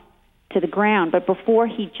jumped to the ground. But before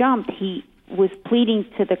he jumped, he was pleading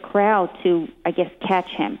to the crowd to, I guess, catch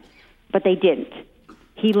him. But they didn't.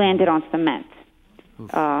 He landed on cement.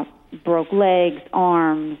 Broke legs,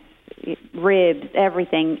 arms, ribs,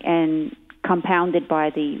 everything, and compounded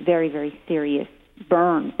by the very, very serious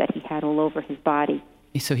burns that he had all over his body.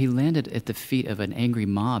 So he landed at the feet of an angry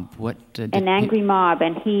mob. An angry mob,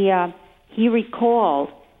 and he recalled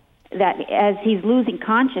that as he's losing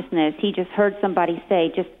consciousness, he just heard somebody say,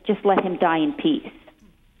 just let him die in peace.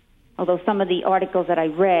 Although some of the articles that I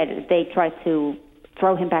read, they tried to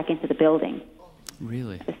throw him back into the building.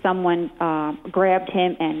 Really? Someone grabbed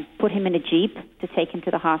him and put him in a Jeep to take him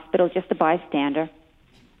to the hospital, just a bystander.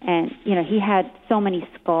 And, he had so many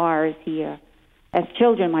scars. As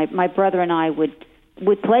children, my brother and I would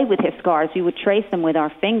play with his scars. We would trace them with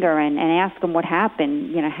our finger and ask him what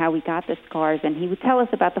happened, how we got the scars. And he would tell us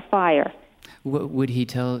about the fire. Would he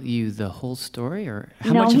tell you the whole story, or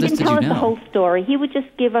how much of this did you know? No, he didn't tell us the whole story. He would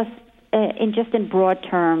just give us, in broad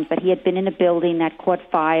terms, that he had been in a building that caught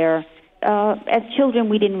fire. As children,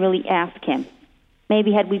 we didn't really ask him.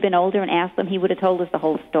 Maybe had we been older and asked him, he would have told us the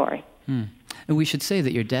whole story. And we should say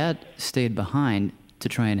that your dad stayed behind to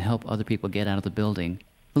try and help other people get out of the building.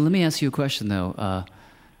 Well, let me ask you a question, though.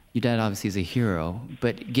 Your dad obviously is a hero,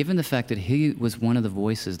 but given the fact that he was one of the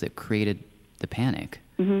voices that created the panic,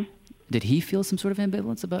 did he feel some sort of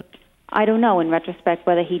ambivalence about it? I don't know, in retrospect,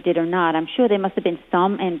 whether he did or not. I'm sure there must have been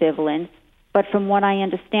some ambivalence. But from what I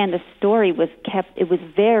understand, the story was kept, it was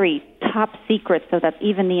very top secret so that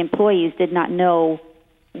even the employees did not know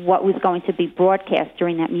what was going to be broadcast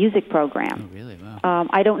during that music program. Oh, really? Wow.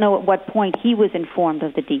 I don't know at what point he was informed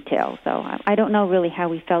of the details, so I don't know really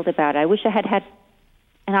how he felt about it. I wish I had had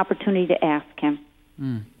an opportunity to ask him.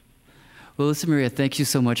 Mm. Well, listen, Maria, thank you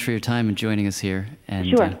so much for your time and joining us here. And,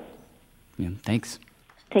 Sure. Thanks.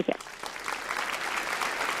 Take care.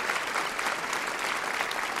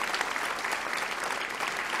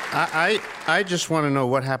 I just want to know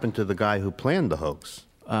what happened to the guy who planned the hoax.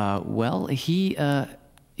 Well, he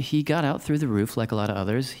got out through the roof like a lot of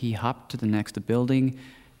others. He hopped to the next building,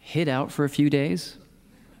 hid out for a few days,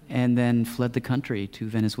 and then fled the country to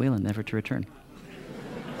Venezuela, never to return.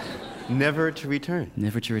 Never to return?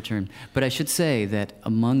 Never to return. But I should say that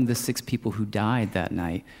among the 6 people who died that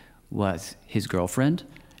night was his girlfriend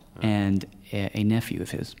and a nephew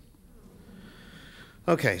of his.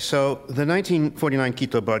 Okay, so the 1949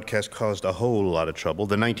 Quito broadcast caused a whole lot of trouble.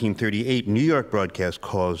 The 1938 New York broadcast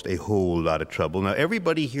caused a whole lot of trouble. Now,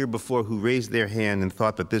 everybody here before who raised their hand and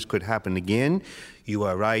thought that this could happen again, you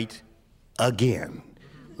are right, again.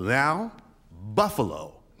 Now,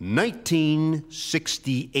 Buffalo,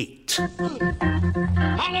 1968.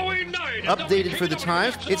 Halloween night! Updated for the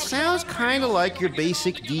times. It sounds kind of like your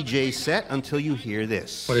basic DJ set until you hear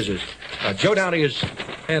this. What is it? Joe Downey has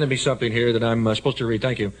handed me something here that I'm supposed to read.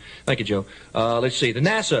 Thank you. Thank you, Joe. Let's see. The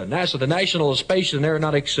NASA, the National Space and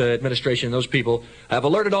Aeronautics Administration, those people have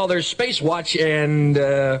alerted all their space watch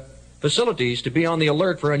and facilities to be on the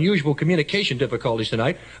alert for unusual communication difficulties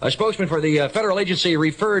tonight. A spokesman for the federal agency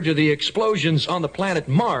referred to the explosions on the planet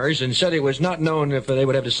Mars and said it was not known if they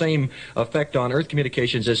would have the same effect on Earth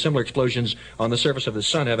communications as similar explosions on the surface of the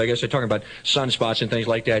sun have. I guess they're talking about sunspots and things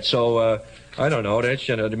like that. So, I don't know. That's,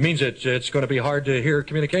 it means that it's going to be hard to hear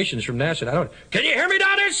communications from NASA. Can you hear me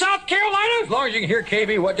down in South Carolina? As long as you can hear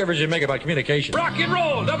KB, what difference does it make about communication? Rock and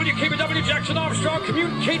roll. WKBW Jackson Armstrong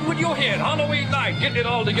communicating with your head. Halloween night. Getting it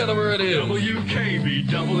all together where it is.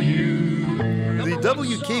 WKBW. The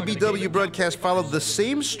WKBW broadcast followed the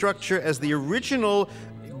same structure as the original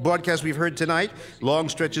broadcast we've heard tonight. Long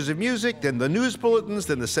stretches of music, then the news bulletins,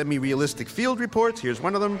 then the semi-realistic field reports. Here's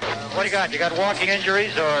one of them. What do you got? You got walking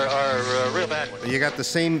injuries or real bad ones? You got the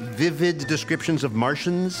same vivid descriptions of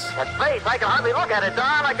Martians. That face, I can hardly look at it,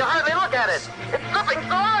 Don. I can hardly look at it. It's dripping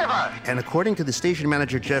saliva. And according to the station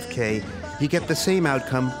manager, Jeff Kay, you get the same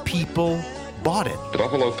outcome. People bought it. The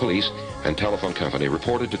Buffalo Police and Telephone Company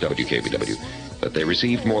reported to WKBW that they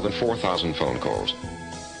received more than 4,000 phone calls.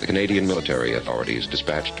 The Canadian military authorities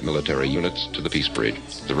dispatched military units to the Peace Bridge,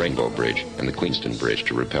 the Rainbow Bridge, and the Queenston Bridge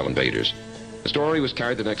to repel invaders. The story was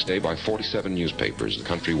carried the next day by 47 newspapers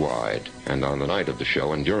countrywide, and on the night of the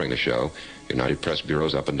show and during the show, United Press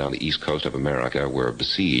bureaus up and down the east coast of America were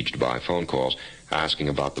besieged by phone calls asking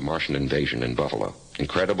about the Martian invasion in Buffalo.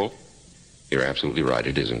 Incredible? You're absolutely right,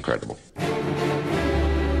 it is incredible.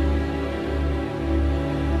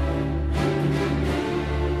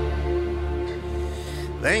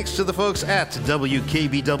 Thanks to the folks at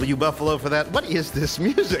WKBW Buffalo for that. What is this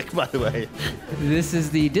music, by the way? This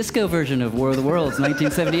is the disco version of War of the Worlds,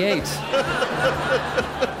 1978.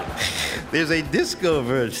 There's a disco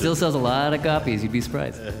version. Still sells a lot of copies, you'd be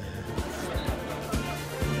surprised.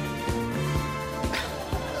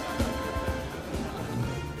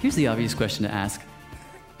 Here's the obvious question to ask.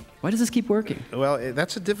 Why does this keep working? Well,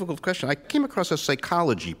 that's a difficult question. I came across a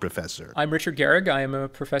psychology professor. I'm Richard Gehrig. I am a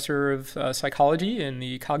professor of psychology in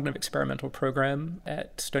the Cognitive Experimental Program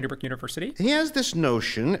at Stony Brook University. He has this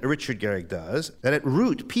notion, Richard Gehrig does, that at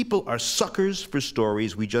root, people are suckers for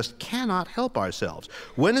stories. We just cannot help ourselves.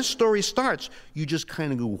 When a story starts, you just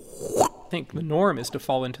kind of go... I think the norm is to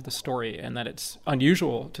fall into the story and that it's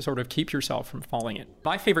unusual to sort of keep yourself from falling in.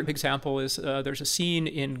 My favorite example is there's a scene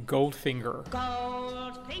in Goldfinger.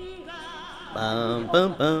 Bum,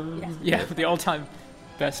 bum, bum. Yeah, the all-time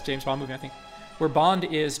best James Bond movie, I think, where Bond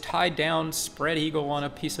is tied down, spread eagle on a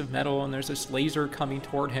piece of metal, and there's this laser coming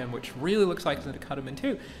toward him, which really looks like it's going to cut him in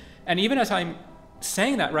two. And even as I'm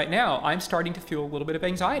saying that right now, I'm starting to feel a little bit of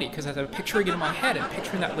anxiety because as I'm picturing it in my head and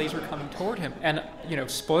picturing that laser coming toward him. And,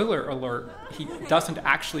 spoiler alert, he doesn't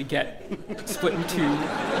actually get split in two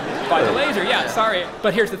by the laser. Yeah, sorry.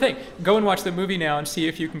 But here's the thing. Go and watch the movie now and see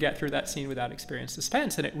if you can get through that scene without experiencing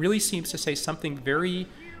suspense. And it really seems to say something very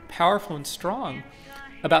powerful and strong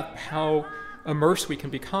about how immersed we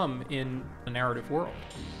can become in a narrative world.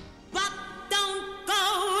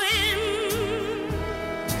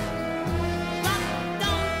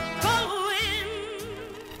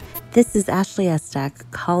 This is Ashley Estak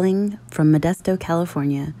calling from Modesto,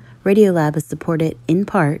 California. Radiolab is supported in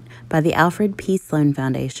part by the Alfred P. Sloan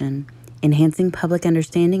Foundation. enhancing public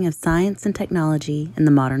understanding of science and technology in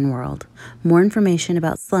the modern world. More information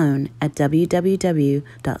about Sloan at www.sloan.org.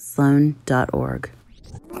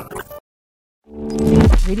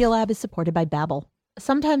 Radiolab is supported by Babbel.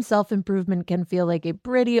 Sometimes self-improvement can feel like a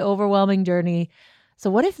pretty overwhelming journey. So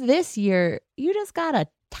what if this year you just got a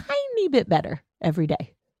tiny bit better every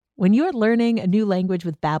day? When you're learning a new language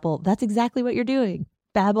with Babbel, that's exactly what you're doing.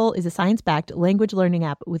 Babbel is a science-backed language learning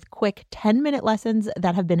app with quick 10-minute lessons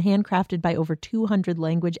that have been handcrafted by over 200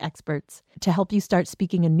 language experts to help you start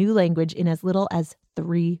speaking a new language in as little as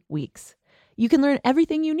 3 weeks. You can learn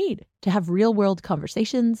everything you need to have real-world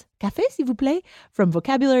conversations, café s'il vous plaît, from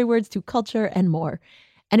vocabulary words to culture and more.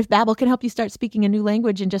 And if Babbel can help you start speaking a new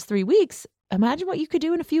language in just 3 weeks, imagine what you could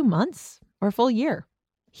do in a few months or a full year.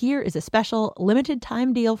 Here is a special limited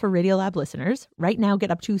time deal for Radiolab listeners. Right now,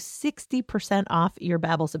 get up to 60% off your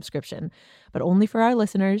Babbel subscription, but only for our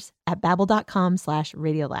listeners at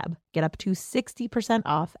babbel.com/Radiolab. Get up to 60%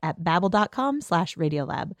 off at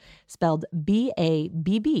babbel.com/Radiolab, spelled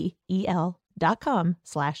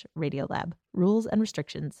BABBEL.com/Radiolab. Rules and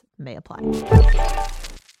restrictions may apply.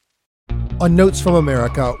 On Notes from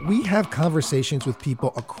America, we have conversations with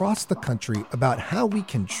people across the country about how we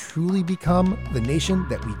can truly become the nation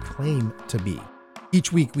that we claim to be.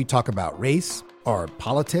 Each week, we talk about race, our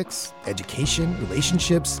politics, education,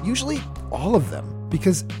 relationships, usually all of them,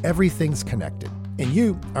 because everything's connected. And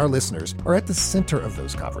you, our listeners, are at the center of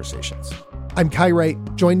those conversations. I'm Kai Wright.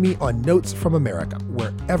 Join me on Notes from America,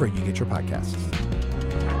 wherever you get your podcasts.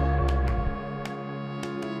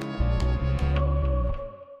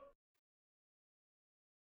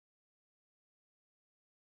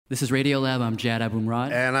 This is Radiolab. I'm Jad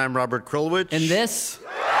Abumrad. And I'm Robert Krulwich. And this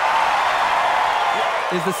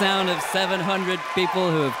is the sound of 700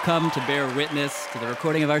 people who have come to bear witness to the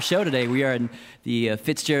recording of our show today. We are in the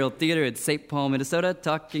Fitzgerald Theater at St. Paul, Minnesota,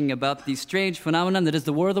 talking about the strange phenomenon that is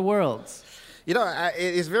the War of the Worlds. You know,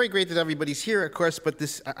 it's very great that everybody's here, of course, but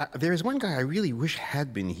there is one guy I really wish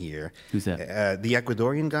had been here. Who's that? The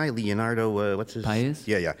Ecuadorian guy, Leonardo, what's his? Paez?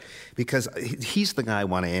 Yeah. Because he's the guy I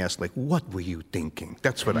want to ask, like, what were you thinking?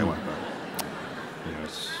 That's what I want to know.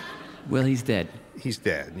 Yes. Well, he's dead. He's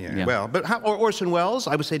dead, yeah. Well, but Orson Welles,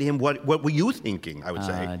 I would say to him, what were you thinking, I would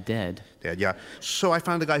say? Dead. Dead, yeah. So I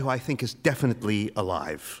found a guy who I think is definitely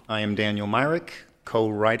alive. I am Daniel Myrick,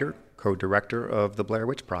 co-writer, co-director of the Blair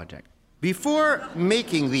Witch Project. Before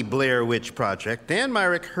making the Blair Witch Project, Dan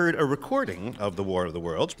Myrick heard a recording of The War of the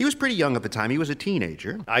Worlds. He was pretty young at the time. He was a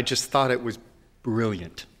teenager. I just thought it was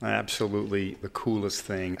brilliant. Absolutely the coolest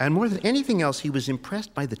thing. And more than anything else, he was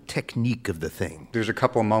impressed by the technique of the thing. There's a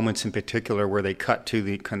couple of moments in particular where they cut to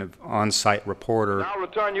the kind of on-site reporter. Now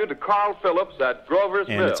return you to Carl Phillips at Grover's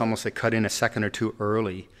And Mill. it's almost like cut in a second or two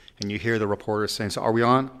early, and you hear the reporter saying, "So are we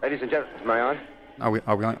on? Ladies and gentlemen, am I on? Are we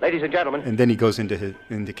on?" Ladies and gentlemen. And then he goes into character.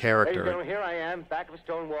 Ladies and gentlemen, here I am, back of a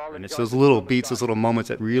stone wall. And it's those little beats, those little moments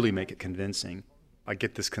that really make it convincing. I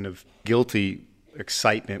get this kind of guilty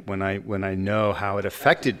excitement when I know how it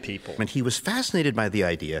affected people. And he was fascinated by the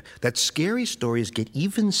idea that scary stories get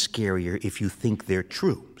even scarier if you think they're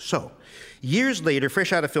true. So, years later,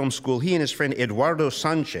 fresh out of film school, he and his friend Eduardo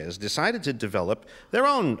Sanchez decided to develop their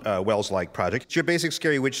own Wells-like project. It's your basic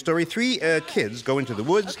scary witch story. 3 kids go into the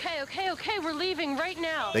woods. Okay, we're leaving right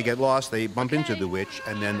now. They get lost, they bump into the witch,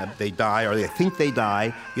 and then they die, or they think they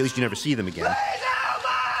die. At least you never see them again.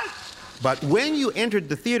 But when you entered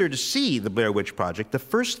the theater to see the Blair Witch Project, the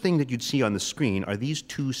first thing that you'd see on the screen are these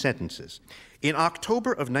 2 sentences. In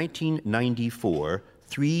October of 1994,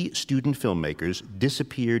 3 student filmmakers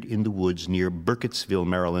disappeared in the woods near Burkittsville,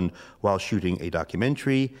 Maryland, while shooting a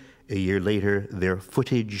documentary. A year later, their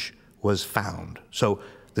footage was found. So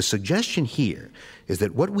the suggestion here is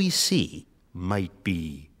that what we see might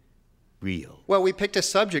be real. Well, we picked a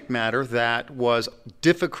subject matter that was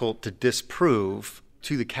difficult to disprove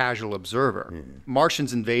to the casual observer.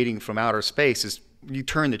 Martians invading from outer space is, you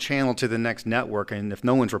turn the channel to the next network, and if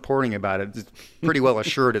no one's reporting about it, it's pretty well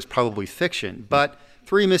assured it's probably fiction. But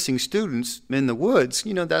 3 missing students in the woods,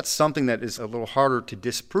 that's something that is a little harder to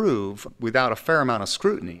disprove without a fair amount of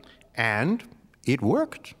scrutiny. And it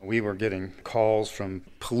worked. We were getting calls from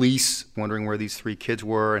police wondering where these 3 kids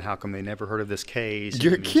were and how come they never heard of this case.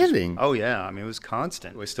 You're kidding? Oh, yeah. It was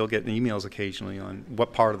constant. We still get emails occasionally on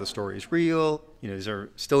what part of the story is real. Is there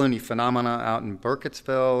still any phenomena out in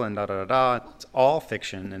Burkittsville and da-da-da-da. It's all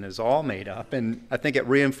fiction and is all made up. And I think it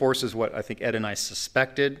reinforces what I think Ed and I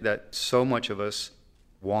suspected, that so much of us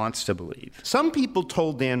wants to believe. Some people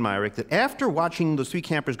told Dan Myrick that after watching those 3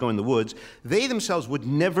 campers go in the woods, they themselves would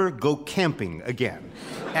never go camping again.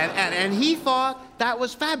 And he thought that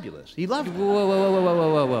was fabulous. He loved it.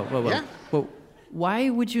 Whoa. Yeah? Whoa. why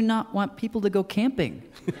would you not want people to go camping?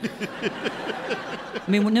 I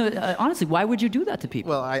mean, no, honestly, why would you do that to people?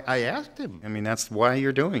 Well, I asked him. I mean, that's why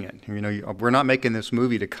you're doing it. You know, we're not making this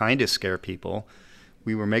movie to kind of scare people.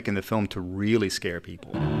 We were making the film to really scare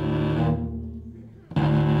people.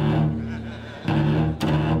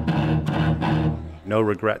 No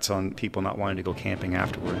regrets on people not wanting to go camping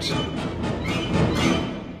afterwards.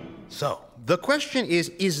 So, the question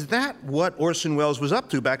is that what Orson Welles was up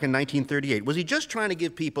to back in 1938? Was he just trying to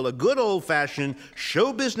give people a good old-fashioned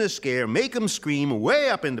show business scare, make them scream way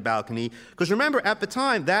up in the balcony? Because remember, at the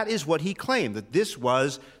time, that is what he claimed, that this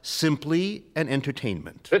was simply an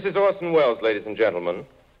entertainment. This is Orson Welles, ladies and gentlemen,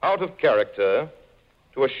 out of character,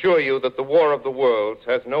 to assure you that the War of the Worlds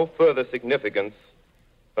has no further significance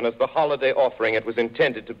than as the holiday offering it was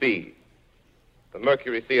intended to be. The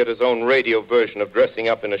Mercury Theater's own radio version of dressing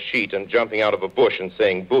up in a sheet and jumping out of a bush and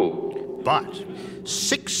saying boo. But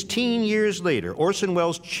 16 years later, Orson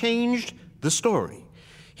Welles changed the story.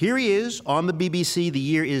 Here he is on the BBC. The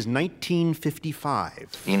year is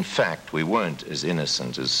 1955. In fact, we weren't as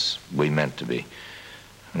innocent as we meant to be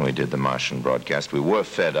when we did the Martian broadcast. We were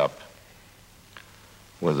fed up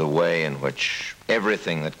with the way in which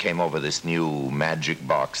everything that came over this new magic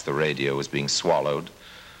box, the radio, was being swallowed.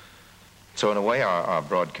 So in a way, our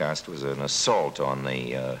broadcast was an assault on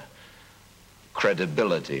the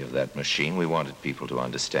credibility of that machine. We wanted people to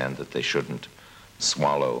understand that they shouldn't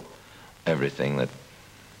swallow everything that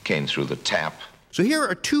came through the tap. So here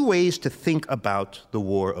are two ways to think about the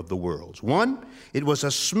War of the Worlds. One, it was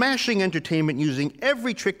a smashing entertainment using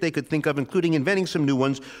every trick they could think of, including inventing some new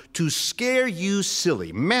ones, to scare you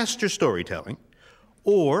silly, master storytelling.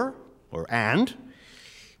 And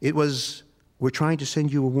it was, we're trying to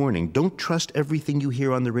send you a warning. Don't trust everything you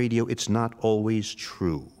hear on the radio. It's not always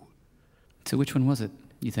true. So which one was it,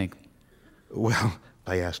 you think? Well,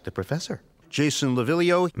 I asked the professor. Jason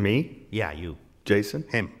Lavilio. Me? Yeah, you. Jason?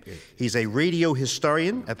 Him. He's a radio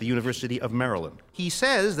historian at the University of Maryland. He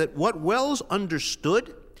says that what Welles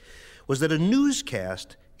understood was that a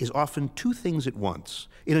newscast is often two things at once.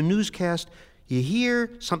 In a newscast, you hear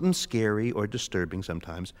something scary or disturbing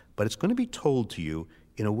sometimes, but it's going to be told to you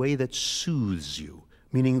in a way that soothes you,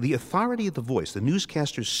 meaning the authority of the voice, the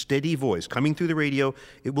newscaster's steady voice coming through the radio,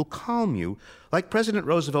 it will calm you, like President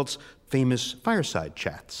Roosevelt's famous fireside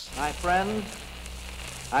chats. My friends,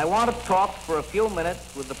 I want to talk for a few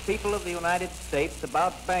minutes with the people of the United States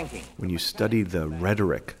about banking. When you study the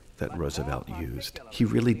rhetoric that Roosevelt used, he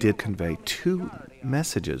really did convey two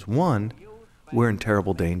messages. One, we're in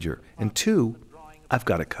terrible danger. And two, I've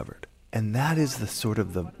got it covered. And that is the sort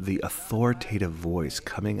of the authoritative voice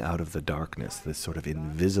coming out of the darkness, this sort of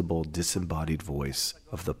invisible, disembodied voice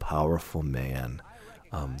of the powerful man,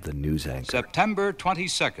 the news anchor. September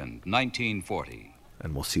 22nd, 1940.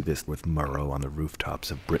 And we'll see this with Murrow on the rooftops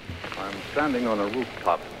of Britain. I'm standing on a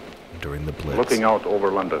rooftop during the Blitz, looking out over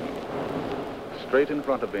London. Straight in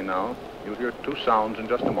front of me now, you'll hear two sounds in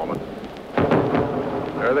just a moment.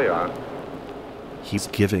 There they are. He's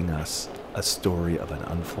giving us a story of an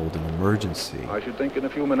unfolding emergency. I should think in a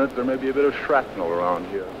few minutes there may be a bit of shrapnel around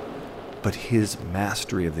here. But his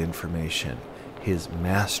mastery of the information, his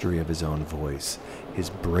mastery of his own voice, his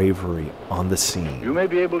bravery on the scene. You may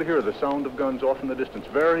be able to hear the sound of guns off in the distance,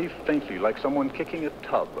 very faintly, like someone kicking a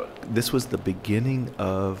tub. This was the beginning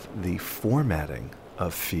of the formatting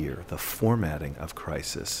of fear, the formatting of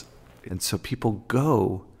crisis. And so people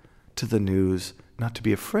go to the news not to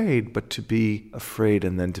be afraid, but to be afraid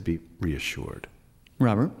and then to be reassured.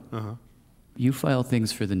 Robert, Uh-huh. you file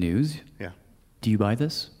things for the news. Yeah. Do you buy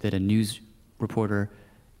this? That a news reporter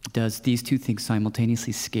does these two things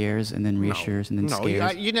simultaneously, scares and then reassures and then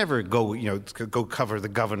scares? You never go, go cover the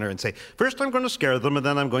governor and say, first I'm going to scare them and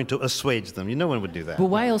then I'm going to assuage them. No one would do that. But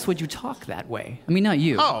why else would you talk that way? I mean, not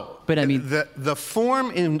you. Oh, but I mean, the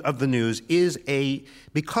form of the news is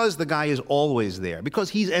because the guy is always there, because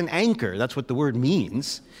he's an anchor. That's what the word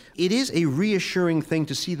means. It is a reassuring thing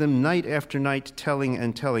to see them night after night telling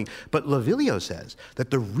and telling. But Lavilio says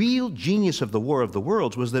that the real genius of the War of the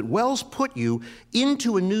Worlds was that Welles put you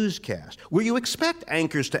into a newscast where you expect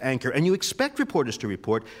anchors to anchor and you expect reporters to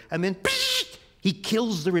report, and then he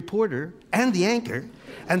kills the reporter and the anchor,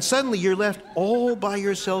 and suddenly you're left all by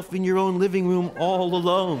yourself in your own living room all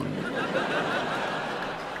alone.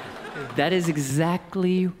 That is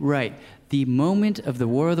exactly right. The moment of the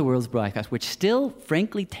War of the Worlds broadcast, which still,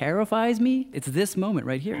 frankly, terrifies me, it's this moment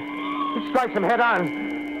right here. It strikes him head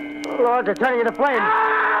on. Lord, they're turning into flames.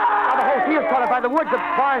 Now the whole field's caught up by the woods, the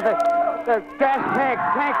barns, the gas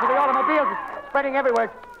tanks of the automobiles, spreading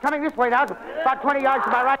everywhere. It's coming this way now, about 20 yards to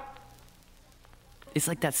my right. It's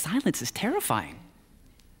like that silence is terrifying.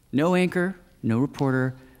 No anchor, no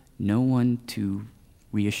reporter, no one to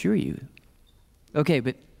reassure you. Okay,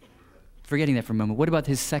 but forgetting that for a moment, what about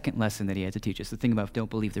his second lesson that he had to teach us? The thing about don't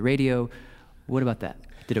believe the radio. What about that?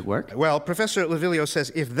 Did it work? Well, Professor Lavilio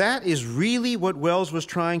says if that is really what Wells was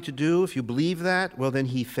trying to do, if you believe that, well, then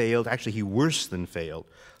he failed. Actually, he worse than failed.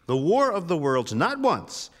 The War of the Worlds, not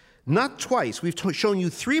once, not twice. We've shown you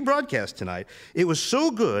 3 broadcasts tonight. It was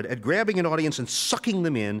so good at grabbing an audience and sucking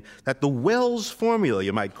them in that the Wells formula,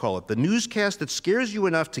 you might call it, the newscast that scares you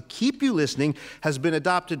enough to keep you listening, has been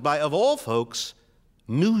adopted by, of all folks,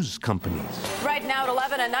 news companies. Right now at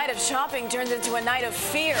 11, a night of shopping turns into a night of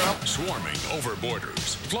fear. Swarming over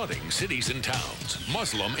borders, flooding cities and towns,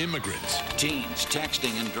 Muslim immigrants. Teens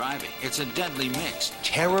texting and driving. It's a deadly mix.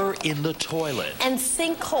 Terror in the toilet. And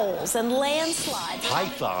sinkholes and landslides.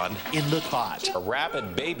 Python in the pot. A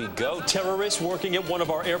rabid baby goat. Terrorists working at one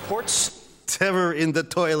of our airports. Terror in the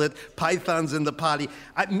toilet, pythons in the potty.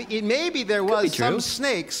 Maybe there was some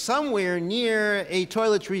snake somewhere near a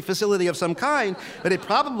toiletry facility of some kind, but it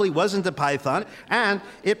probably wasn't a python, and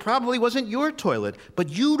it probably wasn't your toilet. But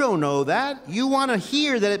you don't know that. You want to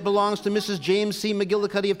hear that it belongs to Mrs. James C.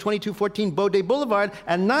 McGillicuddy of 2214 Baudet Boulevard,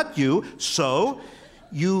 and not you. So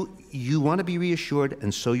you want to be reassured,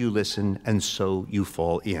 and so you listen, and so you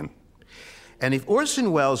fall in. And if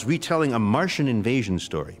Orson Welles' retelling a Martian invasion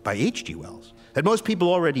story by H.G. Wells that most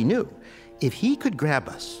people already knew, if he could grab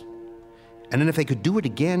us, and then if they could do it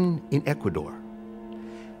again in Ecuador,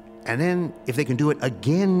 and then if they can do it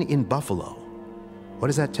again in Buffalo, what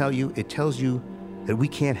does that tell you? It tells you that we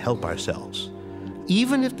can't help ourselves.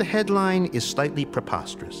 Even if the headline is slightly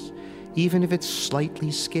preposterous, even if it's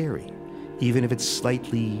slightly scary, even if it's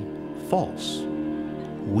slightly false,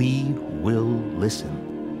 we will listen.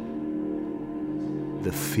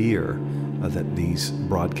 The fear that these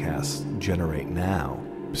broadcasts generate now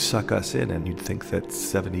suck us in, and you'd think that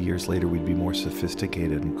 70 years later we'd be more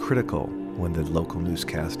sophisticated and critical when the local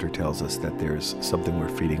newscaster tells us that there's something we're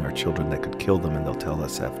feeding our children that could kill them, and they'll tell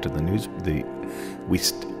us after the news.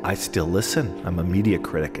 I still listen. I'm a media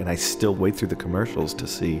critic, and I still wait through the commercials to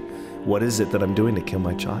see what is it that I'm doing to kill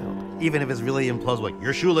my child. Even if it's really implausible, like,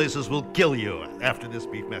 your shoelaces will kill you after this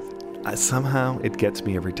beef method. Somehow it gets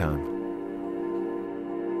me every time.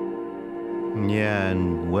 Yeah,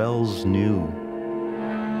 and Wells knew.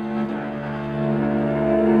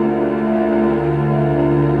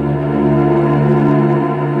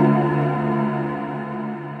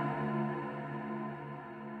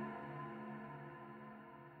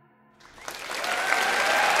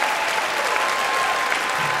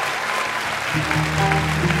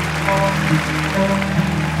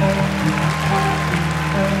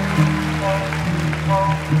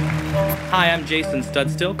 Hi, I'm Jason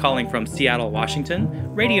Studstill, calling from Seattle, Washington.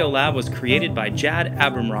 Radiolab was created by Jad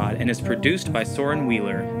Abramrod and is produced by Soren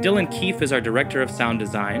Wheeler. Dylan Keefe is our director of sound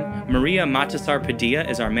design. Maria Matasar Padilla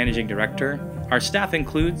is our managing director. Our staff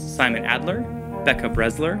includes Simon Adler, Becca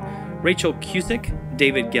Bresler, Rachel Cusick,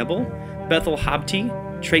 David Gebel, Bethel Habti,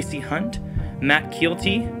 Tracy Hunt, Matt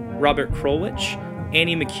Keelty, Robert Krolwich,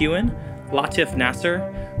 Annie McEwen, Latif Nasser,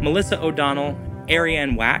 Melissa O'Donnell,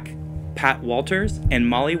 Ariane Wack, Pat Walters, and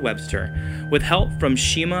Molly Webster, with help from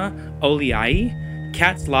Shima Oliai,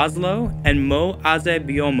 Katz Laszlo, and Mo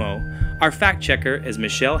Azebiomo. Our fact checker is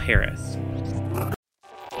Michelle Harris.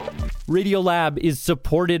 Radiolab is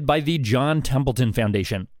supported by the John Templeton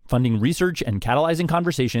Foundation, funding research and catalyzing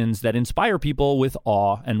conversations that inspire people with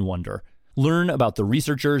awe and wonder. Learn about the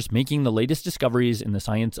researchers making the latest discoveries in the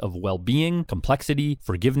science of well-being, complexity,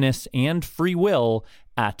 forgiveness, and free will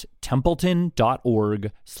at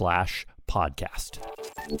templeton.org/podcast.